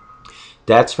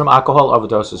 Deaths from alcohol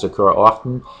overdoses occur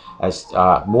often,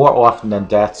 more often than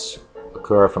deaths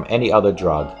occur from any other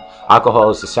drug. Alcohol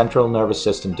is the central nervous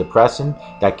system depressant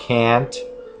that can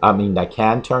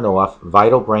turn off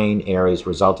vital brain areas,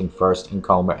 resulting first in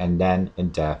coma and then in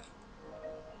death.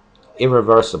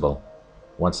 Irreversible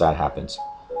once that happens.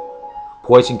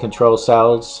 Poison control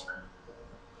cells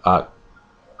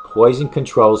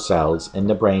in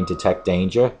the brain detect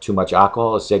danger. Too much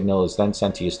alcohol, a signal is then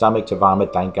sent to your stomach to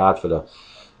vomit. Thank God for the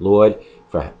Lord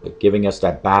for giving us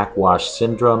that backwash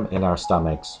syndrome in our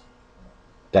stomachs.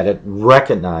 That it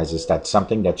recognizes that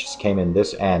something that just came in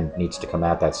this end needs to come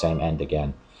out that same end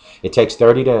again. It takes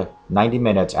 30 to 90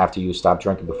 minutes after you stop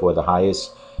drinking before the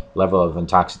highest level of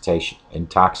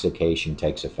intoxication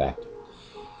takes effect.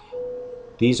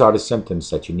 These are the symptoms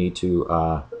that you need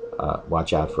to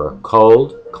watch out for.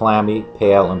 Cold, clammy,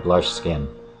 pale, and blush skin.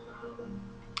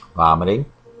 Vomiting.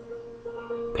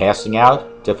 Passing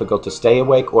out, difficult to stay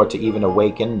awake or to even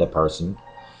awaken the person.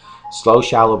 Slow,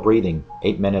 shallow breathing,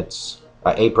 8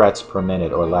 breaths per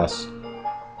minute or less.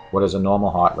 What is a normal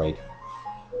heart rate?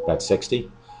 About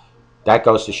 60? That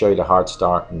goes to show you the heart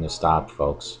starting to stop,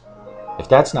 folks. If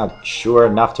that's not sure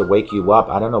enough to wake you up,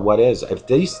 I don't know what is. If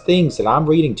these things that I'm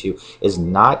reading to you is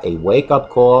not a wake-up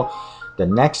call, the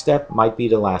next step might be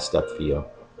the last step for you.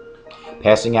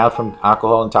 Passing out from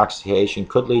alcohol intoxication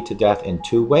could lead to death in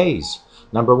 2 ways.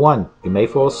 Number 1, you may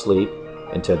fall asleep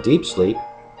into deep sleep,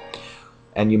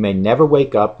 and you may never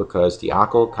wake up because the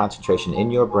alcohol concentration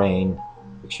in your brain,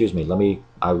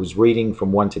 I was reading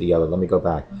from one to the other. Let me go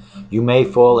back. You may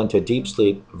fall into deep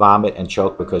sleep, vomit, and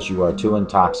choke because you are too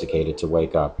intoxicated to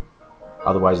wake up,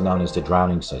 otherwise known as the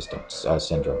drowning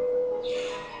syndrome.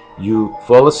 You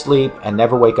fall asleep and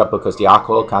never wake up because the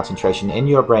alcohol concentration in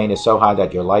your brain is so high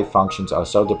that your life functions are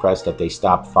so depressed that they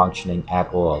stop functioning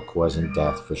at all, causing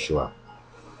death for sure.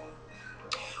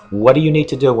 What do you need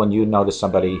to do when you notice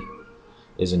somebody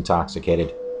is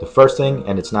intoxicated? The first thing,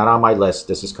 and it's not on my list,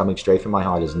 this is coming straight from my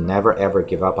heart, is never ever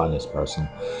give up on this person.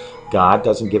 God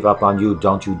doesn't give up on you.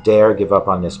 Don't you dare give up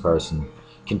on this person.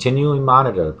 Continually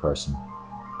monitor the person.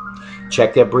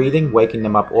 Check their breathing, waking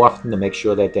them up often to make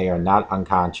sure that they are not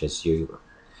unconscious. You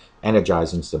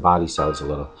energizing the body cells a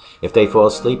little. If they fall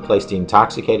asleep, place the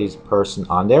intoxicated person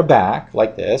on their back,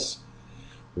 like this.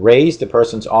 Raise the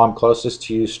person's arm closest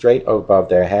to you straight above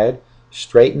their head.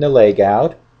 Straighten the leg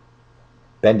out.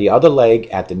 Bend the other leg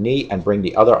at the knee and bring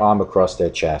the other arm across their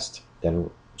chest.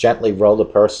 Then gently roll the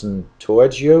person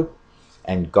towards you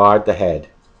and guard the head.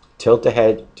 Tilt the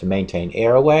head to maintain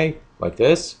airway, like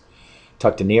this.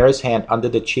 Tuck the nearest hand under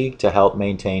the cheek to help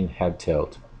maintain head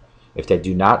tilt. If they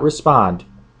do not respond,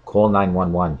 call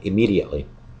 911 immediately.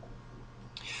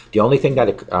 The only thing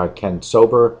that can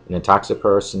sober an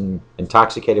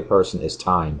intoxicated person is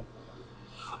time.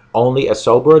 Only a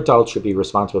sober adult should be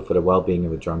responsible for the well-being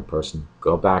of a drunk person.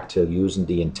 Go back to using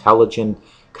the intelligent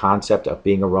concept of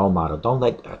being a role model. Don't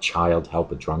let a child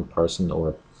help a drunk person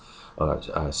or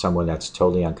someone that's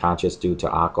totally unconscious due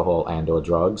to alcohol and or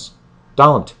drugs.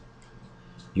 Don't.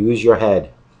 Use your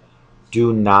head.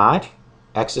 Do not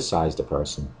exercise the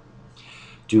person.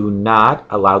 Do not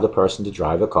allow the person to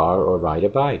drive a car or ride a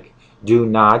bike. Do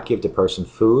not give the person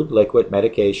food, liquid,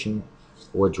 medication,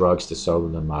 or drugs to sober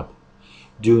them up.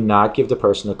 Do not give the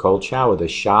person a cold shower. The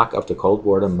shock of the cold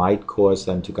water might cause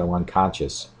them to go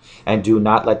unconscious. And do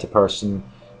not let the person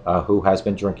who has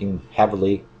been drinking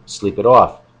heavily sleep it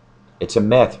off. It's a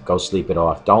myth. Go sleep it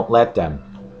off. Don't let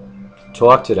them.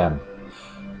 Talk to them.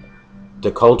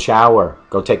 The cold shower,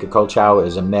 go take a cold shower,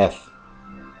 is a myth.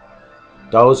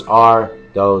 Those are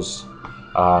those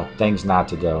things not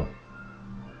to do.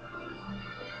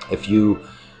 If you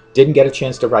didn't get a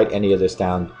chance to write any of this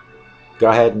down, go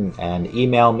ahead and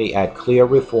email me at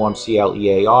clearreform,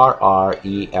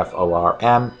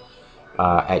 CLEARREFORM,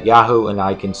 at Yahoo, and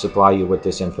I can supply you with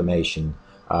this information.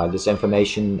 This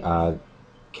information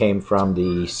came from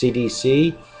the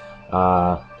CDC,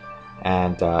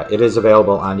 and it is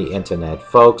available on the internet.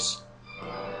 Folks,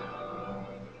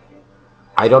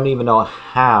 I don't even know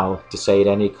how to say it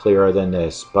any clearer than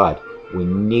this, but we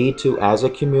need to, as a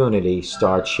community,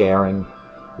 start sharing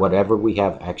whatever we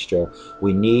have extra.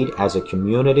 We need, as a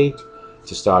community,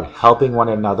 to start helping one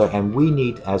another, and we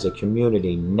need, as a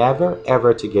community, never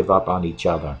ever to give up on each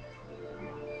other.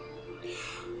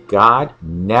 God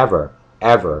never,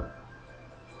 ever,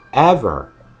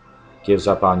 ever gives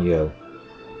up on you.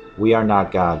 We are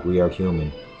not God, we are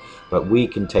human. But we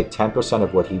can take 10%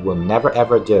 of what he will never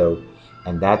ever do,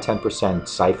 and that 10%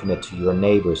 siphon it to your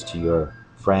neighbors, to your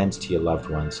friends, to your loved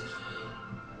ones.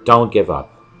 Don't give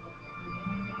up.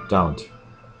 Don't.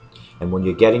 And when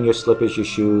you're getting your slippers, your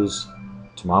shoes,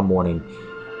 tomorrow morning,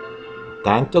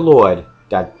 thank the Lord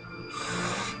that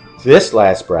this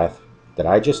last breath that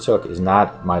I just took is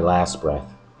not my last breath.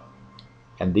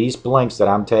 And these blinks that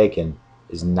I'm taking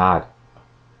is not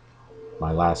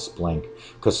my last blink.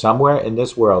 Because somewhere in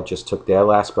this world just took their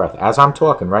last breath, as I'm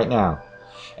talking right now.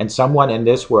 And someone in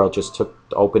this world just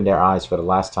opened their eyes for the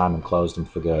last time and closed them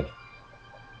for good.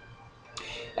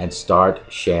 And start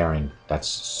sharing. That's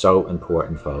so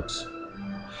important, folks.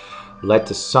 Let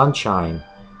the sunshine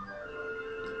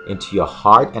into your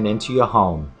heart and into your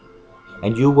home,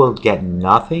 and you will get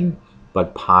nothing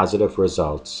but positive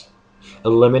results.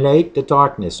 Eliminate the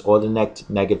darkness or the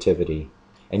negativity,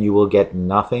 and you will get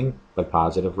nothing but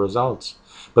positive results.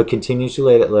 But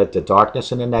continuously let the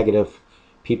darkness and the negative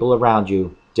people around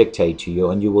you dictate to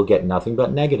you, and you will get nothing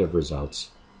but negative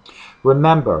results.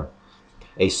 Remember,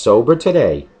 a sober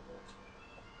today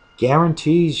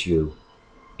guarantees you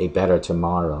a better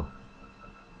tomorrow.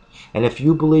 And if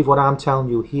you believe what I'm telling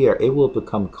you here, it will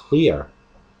become clear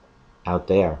out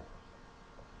there.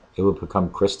 It will become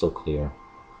crystal clear.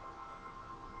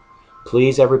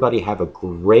 Please, everybody, have a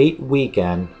great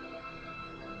weekend,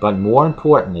 but more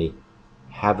importantly,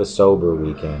 have a sober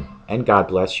weekend. And God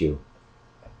bless you.